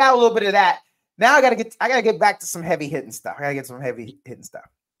I got a little bit of that. Now I gotta get back to some heavy hitting stuff.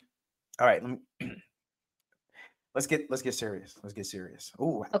 All right. Let's get serious.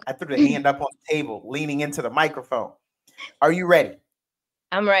 Oh, okay. I threw the hand up on the table, leaning into the microphone. Are you ready?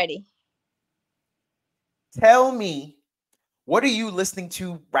 I'm ready. Tell me, what are you listening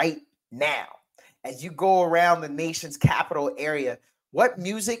to right now? As you go around the nation's capital area, what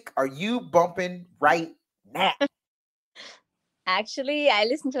music are you bumping right now? Actually, I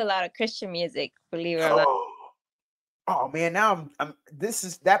listen to a lot of Christian music, believe it or not. Oh man, now I'm this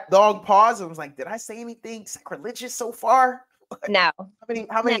is that dog pause. I was like, did I say anything sacrilegious so far? No.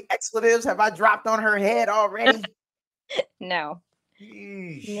 How many expletives have I dropped on her head already? No.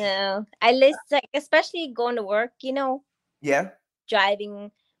 Yeesh. No. I listen, like, especially going to work, Yeah.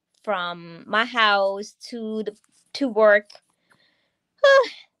 Driving from my house to work.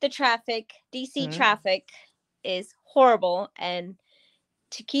 The traffic, DC traffic is horrible, and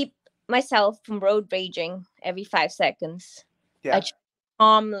to keep myself from road raging every 5 seconds. Yeah.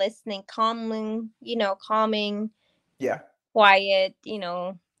 Calming, yeah, quiet,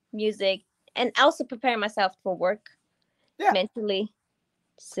 music, and also preparing myself for work mentally.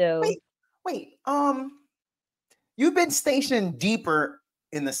 So wait, you've been stationed deeper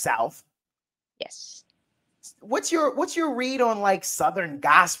in the South. Yes. What's your read on like Southern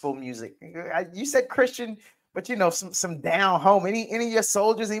gospel music? You said Christian, but some down home. Any of your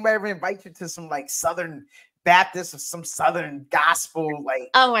soldiers, anybody ever invite you to some like Southern Baptist or some Southern gospel? Like,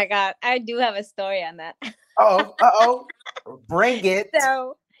 oh my God, I do have a story on that. Bring it.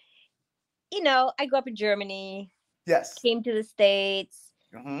 So, I grew up in Germany. Yes. Came to the States,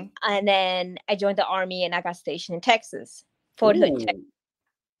 and then I joined the Army, and I got stationed in Texas, Fort Hood, Texas.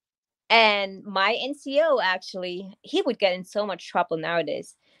 And my NCO, actually, he would get in so much trouble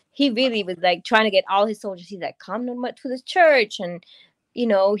nowadays. He really was like trying to get all his soldiers. He's like, come to the church. And, you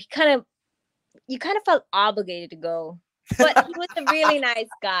kind of felt obligated to go. But he was a really nice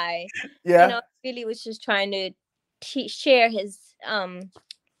guy. Yeah. Really was just trying to share his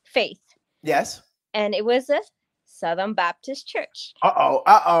faith. Yes. And it was a Southern Baptist church.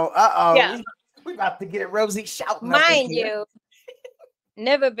 Yeah. We about to get Rosie shouting. Mind you.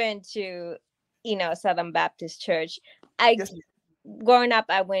 Never been to, Southern Baptist church. Growing up,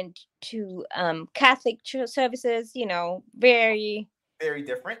 I went to Catholic church services, very, very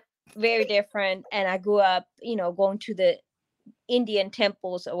different. Very different. And I grew up, going to the Indian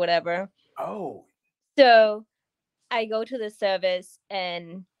temples or whatever. Oh. So I go to the service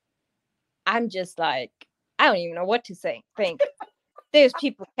and I'm just like, I don't even know what to think. There's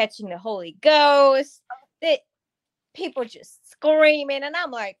people catching the Holy Ghost. People just screaming, and I'm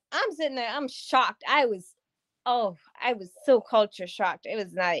like, I'm sitting there, I'm shocked. I was so culture shocked. It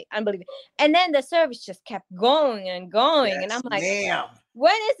was like unbelievable. And then the service just kept going and going, and I'm like, damn,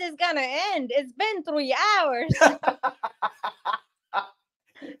 when is this gonna end? It's been 3 hours.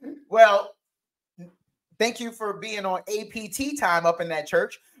 Well, thank you for being on APT time up in that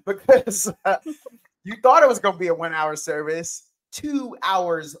church, because you thought it was gonna be a 1 hour service. 2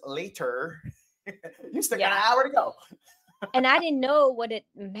 hours later, you still got an hour to go. And I didn't know what it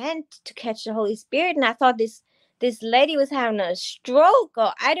meant to catch the Holy Spirit. And I thought this lady was having a stroke,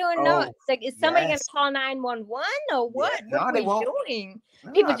 or I don't know. It's like, is somebody going to call 911 or what? Yeah, what are we doing?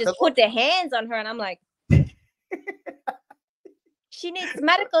 People just put their hands on her. And I'm like, she needs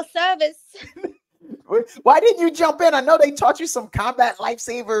medical service. Why didn't you jump in? I know they taught you some combat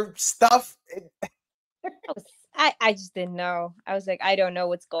lifesaver stuff. I just didn't know. I was like, I don't know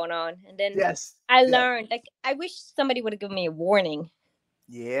what's going on. And then I learned, like, I wish somebody would have given me a warning.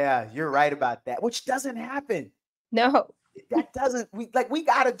 Yeah, you're right about that, which doesn't happen. No. That doesn't, we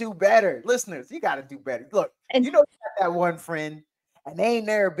got to do better. Listeners, you got to do better. Look, you got that one friend and they ain't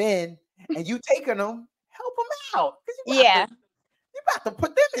never been, and you taking them, help them out. You about to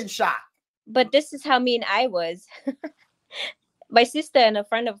put them in shock. But this is how mean I was. my sister and a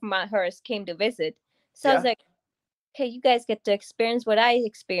friend of hers came to visit. So I was Yeah. like, "Hey, you guys get to experience what I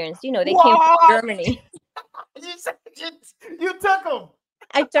experienced." You know, they came from What? Germany. You said you took them.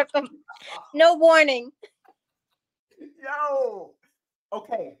 I took them, no warning. Yo.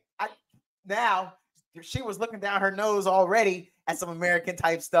 Okay. Now she was looking down her nose already at some American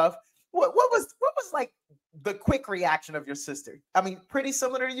type stuff. What was like the quick reaction of your sister? I mean, pretty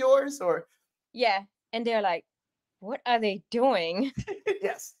similar to yours, or Yeah, and they're like, "What are they doing?"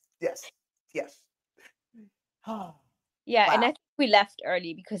 yes, yes, yes. Yeah, and I Wow. think we left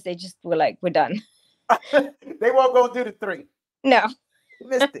early because they just were like, "We're done." They won't go do the three. No.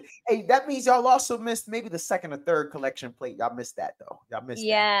 Missed it. Hey, that means y'all also missed maybe the second or third collection plate. Y'all missed that though. Y'all missed that.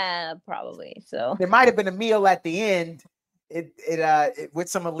 Yeah, probably. So There might have been a meal at the end. It with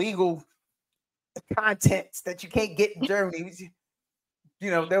some illegal contents that you can't get in Germany.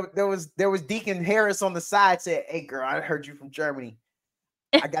 You know, there was Deacon Harris on the side said, "Hey girl, I heard you from Germany.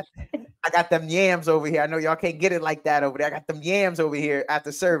 I got them yams over here. I know y'all can't get it like that over there. I got them yams over here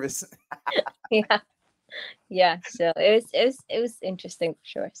after service." yeah, yeah. So it was interesting for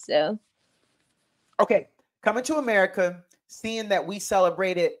sure. So Okay, coming to America, seeing that we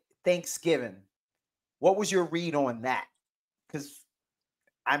celebrated Thanksgiving. What was your read on that? Because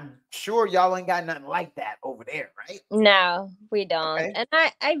I'm sure y'all ain't got nothing like that over there, right? no, we don't. Okay. And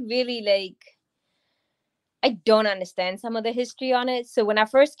I really like. I don't understand some of the history on it. So when I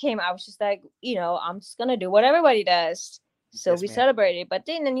first came, I was just like, I'm just gonna do what everybody does. So Yes, we ma'am. celebrated. But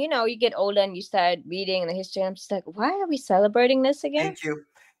then, you get older and you start reading the history. And I'm just like, why are we celebrating this again? Thank you.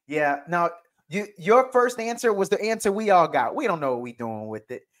 Yeah. Now, your first answer was the answer we all got. We don't know what we're doing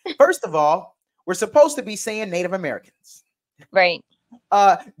with it. First of all, we're supposed to be saying Native Americans. Right.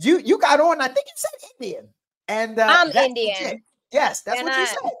 You got on. I think you said Indian, and I'm that's legit. Indian. Yes, that's And what you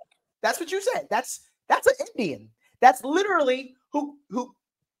said. That's what you said. That's an Indian. That's literally who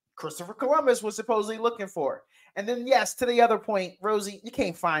Christopher Columbus was supposedly looking for. And then yes, to the other point, Rosie, you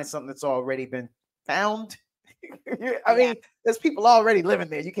can't find something that's already been found. I mean, there's people already living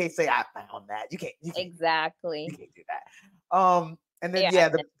there. You can't say I found that. Exactly. You can't do that. And then Yeah.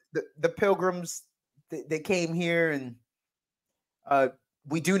 the pilgrims they came here, and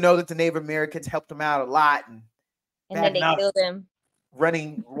we do know that the Native Americans helped them out a lot, and then they killed him.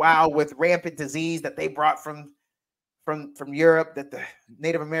 running wild with rampant disease that they brought from Europe that the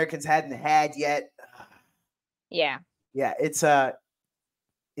Native Americans hadn't had yet. Yeah. Yeah, it's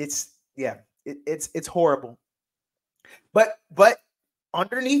horrible. But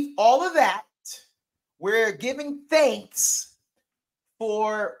underneath all of that, we're giving thanks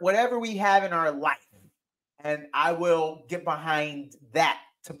for whatever we have in our life. And I will get behind that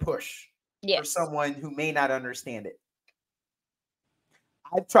to push for someone who may not understand it.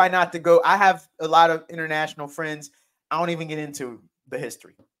 I try not to go. I have a lot of international friends. I don't even get into the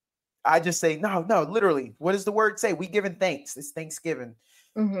history. I just say, no, literally. What does the word say? We giving thanks. It's Thanksgiving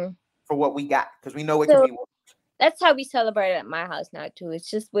for what we got because we know it can be worse. That's how we celebrate at my house now too. It's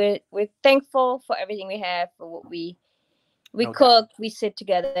just we're thankful for everything we have, for what we cook, we sit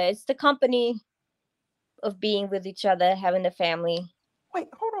together. It's the company of being with each other, having the family. Wait,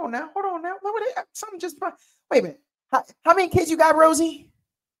 hold on now. Something just wait a minute. How many kids you got, Rosie?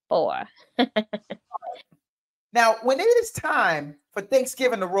 4. Now, when it is time for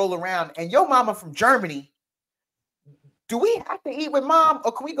Thanksgiving to roll around and your mama from Germany, do we have to eat with mom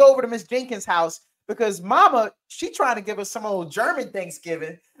or can we go over to Miss Jenkins' house? Because mama, she trying to give us some old German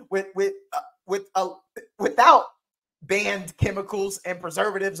Thanksgiving without banned chemicals and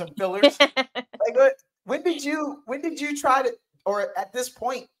preservatives and fillers. Like, when did you try to, or at this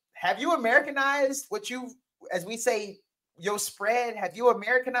point, have you Americanized what you, as we say, your spread? Have you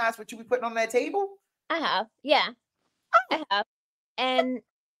Americanized what you be putting on that table? I have, yeah. I have, and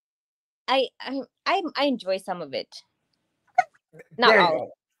I enjoy some of it. Not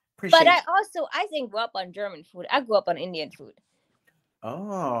all, but I didn't grow up on German food. I grew up on Indian food.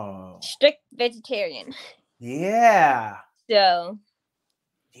 Oh, strict vegetarian. Yeah. So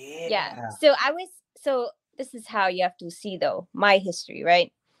yeah. So this is how you have to see though my history,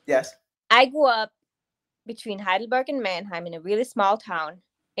 right? Yes. I grew up between Heidelberg and Mannheim in a really small town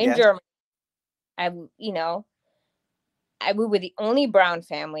in Germany. We were the only brown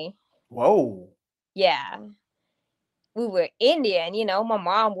family. Whoa. Yeah. We were Indian, my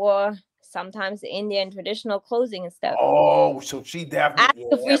mom wore sometimes the Indian traditional clothing and stuff. Oh, so she definitely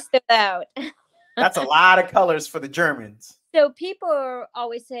we stood out. That's a lot of colors for the Germans. So people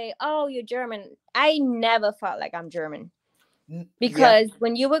always say, "Oh, you're German." I never felt like I'm German. Because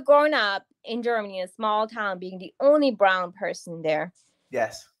when you were growing up in Germany, in a small town, being the only brown person there.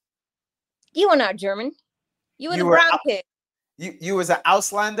 Yes. You were not German. You were the brown kid. You was an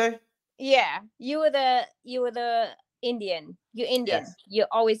Auslander? Yeah, you were the Indian. You're Indian. Yes. You're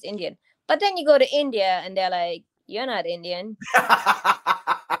always Indian. But then you go to India and they're like, you're not Indian.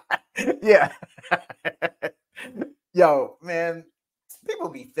 Yeah. Yo, man, people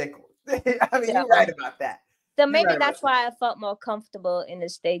be fickle. I mean, you're right So about that. so You're maybe right about that's that. why I felt more comfortable in the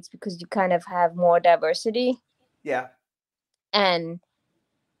States, because you kind of have more diversity. Yeah. And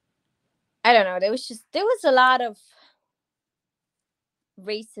I don't know, there was a lot of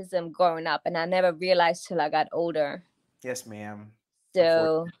racism growing up, and I never realized till I got older. Yes, ma'am. So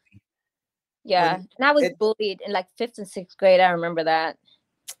Unfortunately. yeah. When And I was it bullied in like fifth and sixth grade. I remember that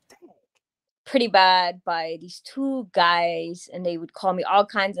pretty bad by these two guys, and they would call me all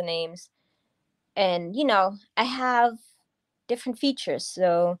kinds of names. And I have different features,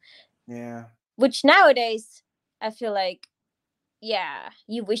 so Yeah. which nowadays I feel like, yeah,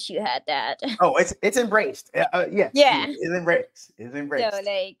 you wish you had that. Oh, it's embraced. Yes, Yeah. it's embraced. It's So embraced.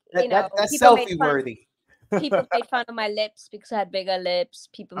 like, That's people made selfie fun worthy. people made fun of my lips because I had bigger lips.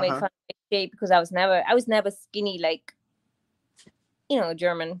 People made Uh-huh. fun of my shape because I was never skinny like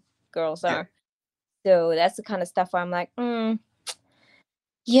German girls Yeah. are. So that's the kind of stuff where I'm like,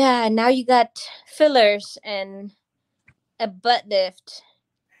 yeah, now you got fillers and a butt lift.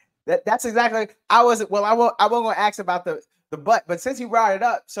 That's exactly. I was well. I won't gonna ask about the butt, but since you brought it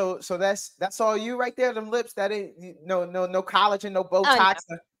up, so that's all you right there. Them lips. That ain't no collagen, no Oh no, Botox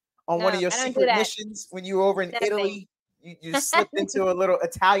on one no, of your I don't do secret that. missions when you were over in Nothing. Italy. You slipped into a little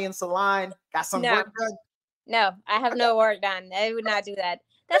Italian salon, got some No, work done. no, I have Okay, no work done. I would not do that.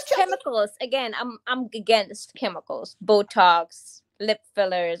 That's just checking. chemicals. Again, I'm against chemicals, Botox, lip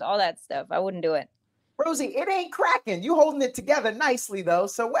fillers, all that stuff. I wouldn't do it. Rosie, it ain't cracking. You holding it together nicely though.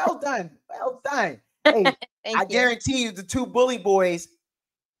 So well done, well done. Hey, I Thank you. guarantee you, the two bully boys,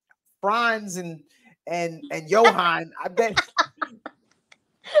 Franz and Johan. I bet.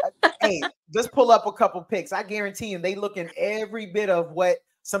 Hey, just pull up a couple pics. I guarantee you, they looking every bit of what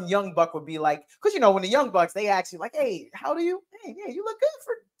some young buck would be like. Because when the young bucks, they ask you like, "Hey, how do you? Hey, yeah, you look good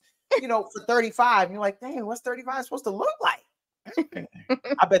for 35." And you're like, "Dang, what's 35 supposed to look like?"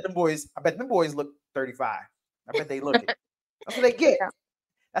 I bet them boys look 35. I bet they look it. That's what they get. Yeah.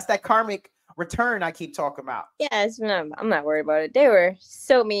 That's that karmic return I keep talking about. Yes, no, I'm not worried about it. They were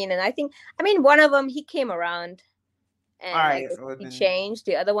so mean, and I mean, one of them, he came around, All and I right, guess well, he then changed.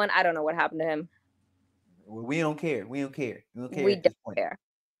 The other one, I don't know what happened to him. we don't care. We don't care. We don't care We at don't this point. care.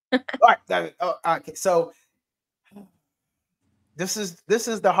 All right. Okay. So this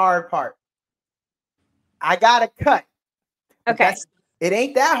is the hard part. I gotta cut, but Okay. it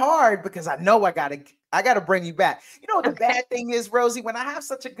ain't that hard because I know I gotta bring you back. You know what the Okay. bad thing is, Rosie? When I have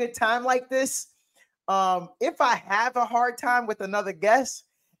such a good time like this, if I have a hard time with another guest,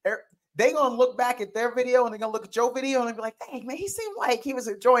 they gonna look back at their video and they're gonna look at your video and they be like, "Dang man, he seemed like he was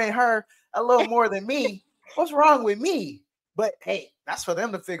enjoying her a little more than me. What's wrong with me?" But hey, that's for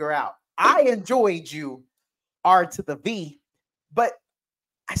them to figure out. I enjoyed you, R to the V, but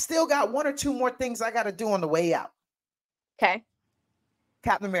I still got one or two more things I got to do on the way out. Okay.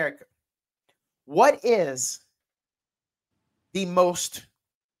 Captain America, what is the most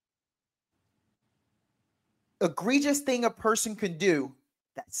egregious thing a person can do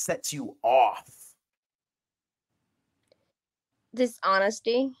that sets you off?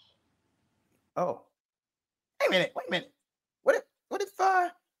 Dishonesty. Oh, wait a minute. What if what if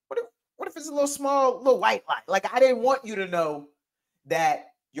what if what if it's a little small little white lie? Like I didn't want you to know that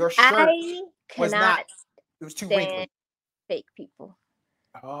your shirt I was cannot not, it was too stand wrinkly. fake people.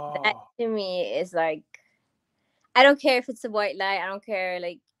 That Oh, to me is like, I don't care if it's a white lie. I don't care.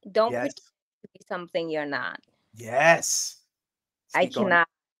 Like, don't yes. pretend to be something you're not. Yes. I Speak on it. cannot.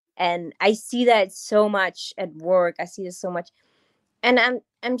 And I see that so much at work. I see this so much. And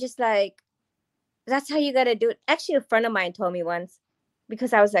I'm just like, that's how you gotta do it. Actually, a friend of mine told me once,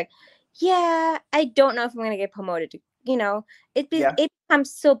 because I was like, yeah, I don't know if I'm gonna get promoted. Yeah. It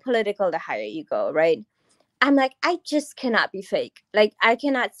becomes so political the higher you go, right? I'm like, I just cannot be fake. Like, I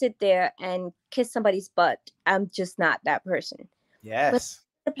cannot sit there and kiss somebody's butt. I'm just not that person. But Yes.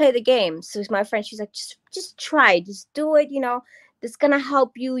 to play the game. So my friend, she's like, just try, just do it. This gonna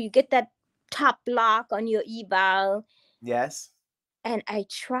help you. You get that top block on your eval. Yes. And I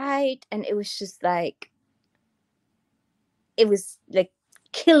tried, and it was like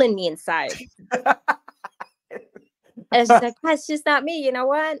killing me inside. And it's like, that's just not me. You know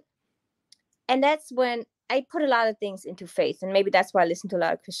what? And that's when I put a lot of things into faith, and maybe that's why I listen to a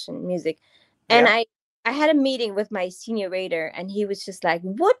lot of Christian music. And Yeah. I had a meeting with my senior rater, and he was just like,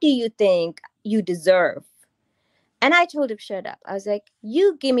 "What do you think you deserve?" And I told him, "Shut up." I was like,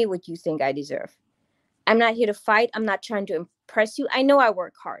 "You give me what you think I deserve." I'm not here to fight. I'm not trying to impress you. I know I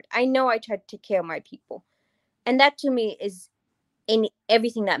work hard. I know I try to take care of my people. And that to me is in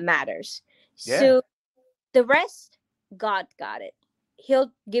everything that matters. Yeah. So the rest, God got it.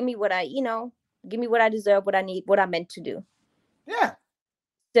 He'll give me what give me what I deserve, what I need, what I'm meant to do. Yeah.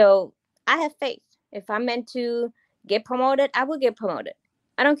 So I have faith. If I'm meant to get promoted, I will get promoted.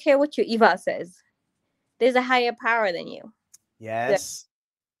 I don't care what your Eva says. There's a higher power than you. Yes.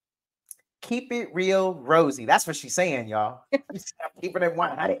 Keep it real, Rosie. That's what she's saying, y'all. Keeping it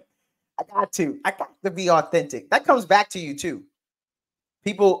 100. I got to be authentic. That comes back to you too.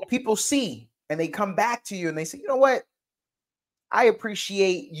 People see and they come back to you and they say, you know what? I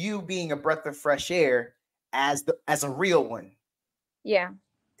appreciate you being a breath of fresh air as a real one. Yeah.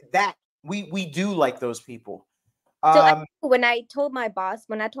 That we do like those people. So when I told my boss,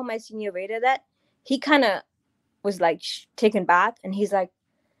 when I told my senior rater that, he kind of was like taken back, and he's like,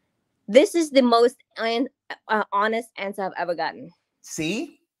 "This is the most honest answer I've ever gotten."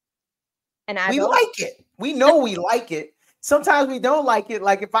 See, and we like it. We know we like it. Sometimes we don't like it.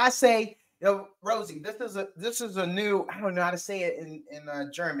 Like if I say, Rosie, this is a new, I don't know how to say it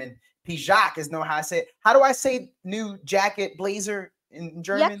in German. Pijak is know how I say it. How do I say new jacket, blazer in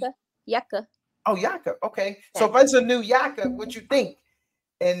German? Jacke. Oh, Jacke. Okay. So if it's a new Jacke, what you think?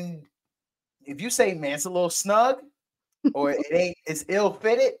 And if you say, man, it's a little snug or it's ill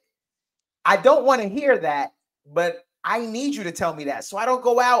fitted, I don't want to hear that, but I need you to tell me that so I don't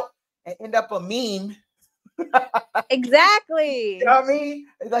go out and end up a meme. Exactly. You know what I mean?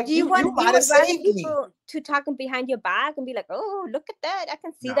 Like you might have saved me. To talk behind your back and be like, oh, look at that. I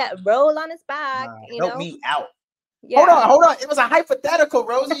can see that roll on his back. Help me out. Yeah. Hold on. It was a hypothetical,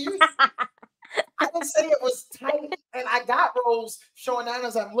 Rosie. I didn't say it was tight, and I got rolls showing out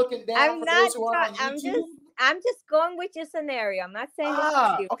as I'm looking down. I'm just going with your scenario. I'm not saying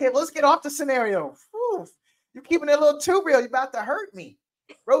okay, let's get off the scenario. Whew. You're keeping it a little too real. You're about to hurt me.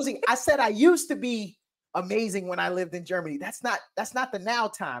 Rosie, I said I used to be amazing when I lived in Germany. That's not the now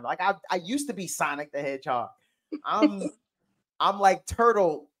time. Like I used to be Sonic the Hedgehog. I'm like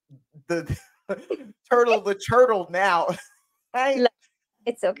Turtle the turtle now.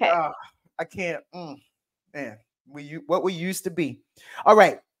 It's okay. I can't. Man, what we used to be. All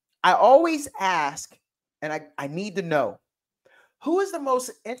right. I always ask, and I need to know, who is the most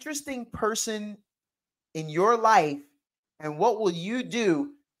interesting person in your life, and what will you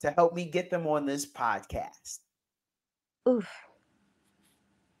do to help me get them on this podcast? Oof.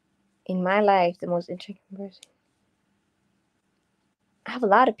 In my life, the most interesting person. I have a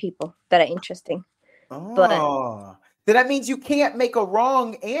lot of people that are interesting. Oh, that means you can't make a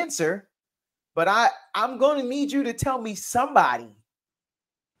wrong answer, but I'm going to need you to tell me somebody.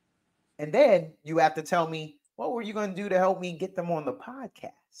 And then you have to tell me, what were you going to do to help me get them on the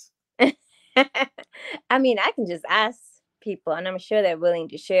podcast? I mean, I can just ask people, and I'm sure they're willing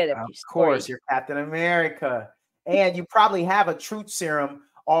to share their stories. Of course, you're Captain America. And you probably have a truth serum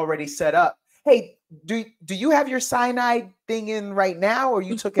already set up. Hey, do you have your cyanide thing in right now, or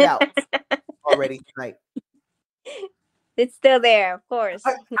you took it out already tonight? It's still there, of course.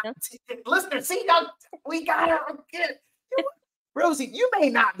 Listeners, see, we got her. Rosie, you may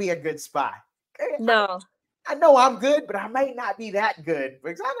not be a good spy. Okay? No. I know I'm good, but I might not be that good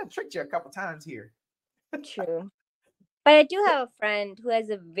because I done tricked you a couple times here. True. But I do have a friend who has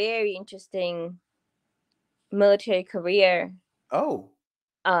a very interesting military career. Oh.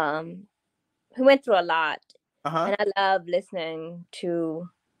 Who went through a lot. And I love listening to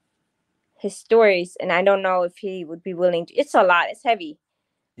his stories. And I don't know if he would be willing to. It's a lot. It's heavy.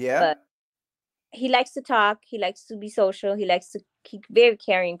 Yeah. But he likes to talk. He likes to be social. He's a very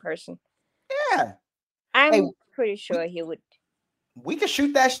caring person. Yeah. I'm pretty sure he would. We could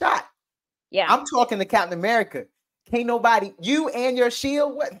shoot that shot. Yeah. I'm talking to Captain America. Can't nobody, you and your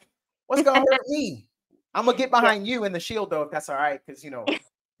shield, what's going to hurt me? I'm going to get behind you in the shield, though, if that's all right, because, you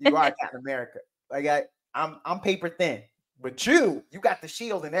are Captain America. Like, I'm paper thin. But you got the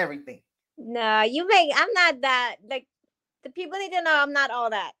shield and everything. No, I'm not that. Like, the people need to know I'm not all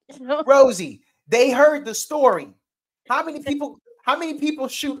that. Rosie, they heard the story. How many people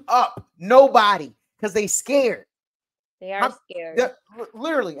shoot up? Nobody, because they scared. They are scared.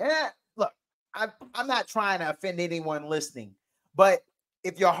 Literally. Look, I'm not trying to offend anyone listening, but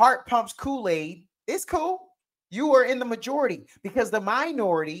if your heart pumps Kool-Aid, it's cool. You are in the majority, because the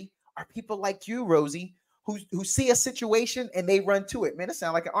minority are people like you, Rosie, who see a situation and they run to it. Man, it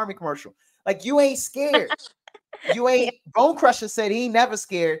sounds like an Army commercial. Like, you ain't scared. You ain't. Bone Crusher said he ain't never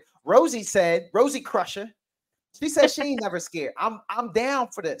scared. Rosie Crusher, she said she ain't never scared. I'm down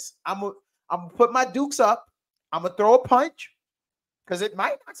for this. I'm gonna put my dukes up. I'm gonna throw a punch because it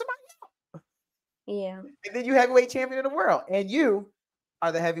might knock somebody out. Yeah. And then you heavyweight champion of the world. And you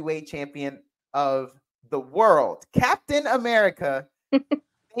are the heavyweight champion of the world. Captain America,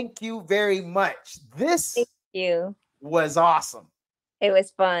 thank you very much. This Thank you. was awesome. It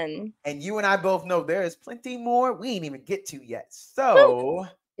was fun. And you and I both know there is plenty more we ain't even get to yet. Woo.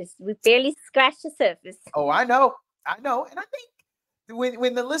 So, We barely scratched the surface. oh, I know. And I think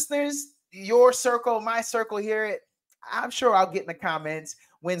when the listeners, your circle, my circle hear it, I'm sure I'll get in the comments.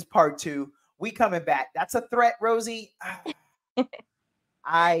 When's part 2? We coming back. That's a threat, Rosie.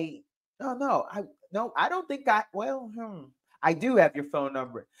 I I don't think I do have your phone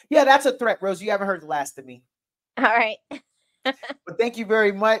number. Yeah, that's a threat, Rosie. You haven't heard the last of me. All right. But thank you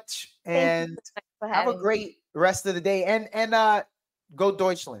very much, and For have a having me. great rest of the day. And go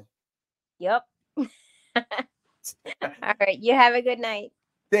Deutschland. Yep. All right. You have a good night.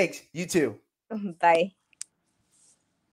 Thanks. You too. Bye.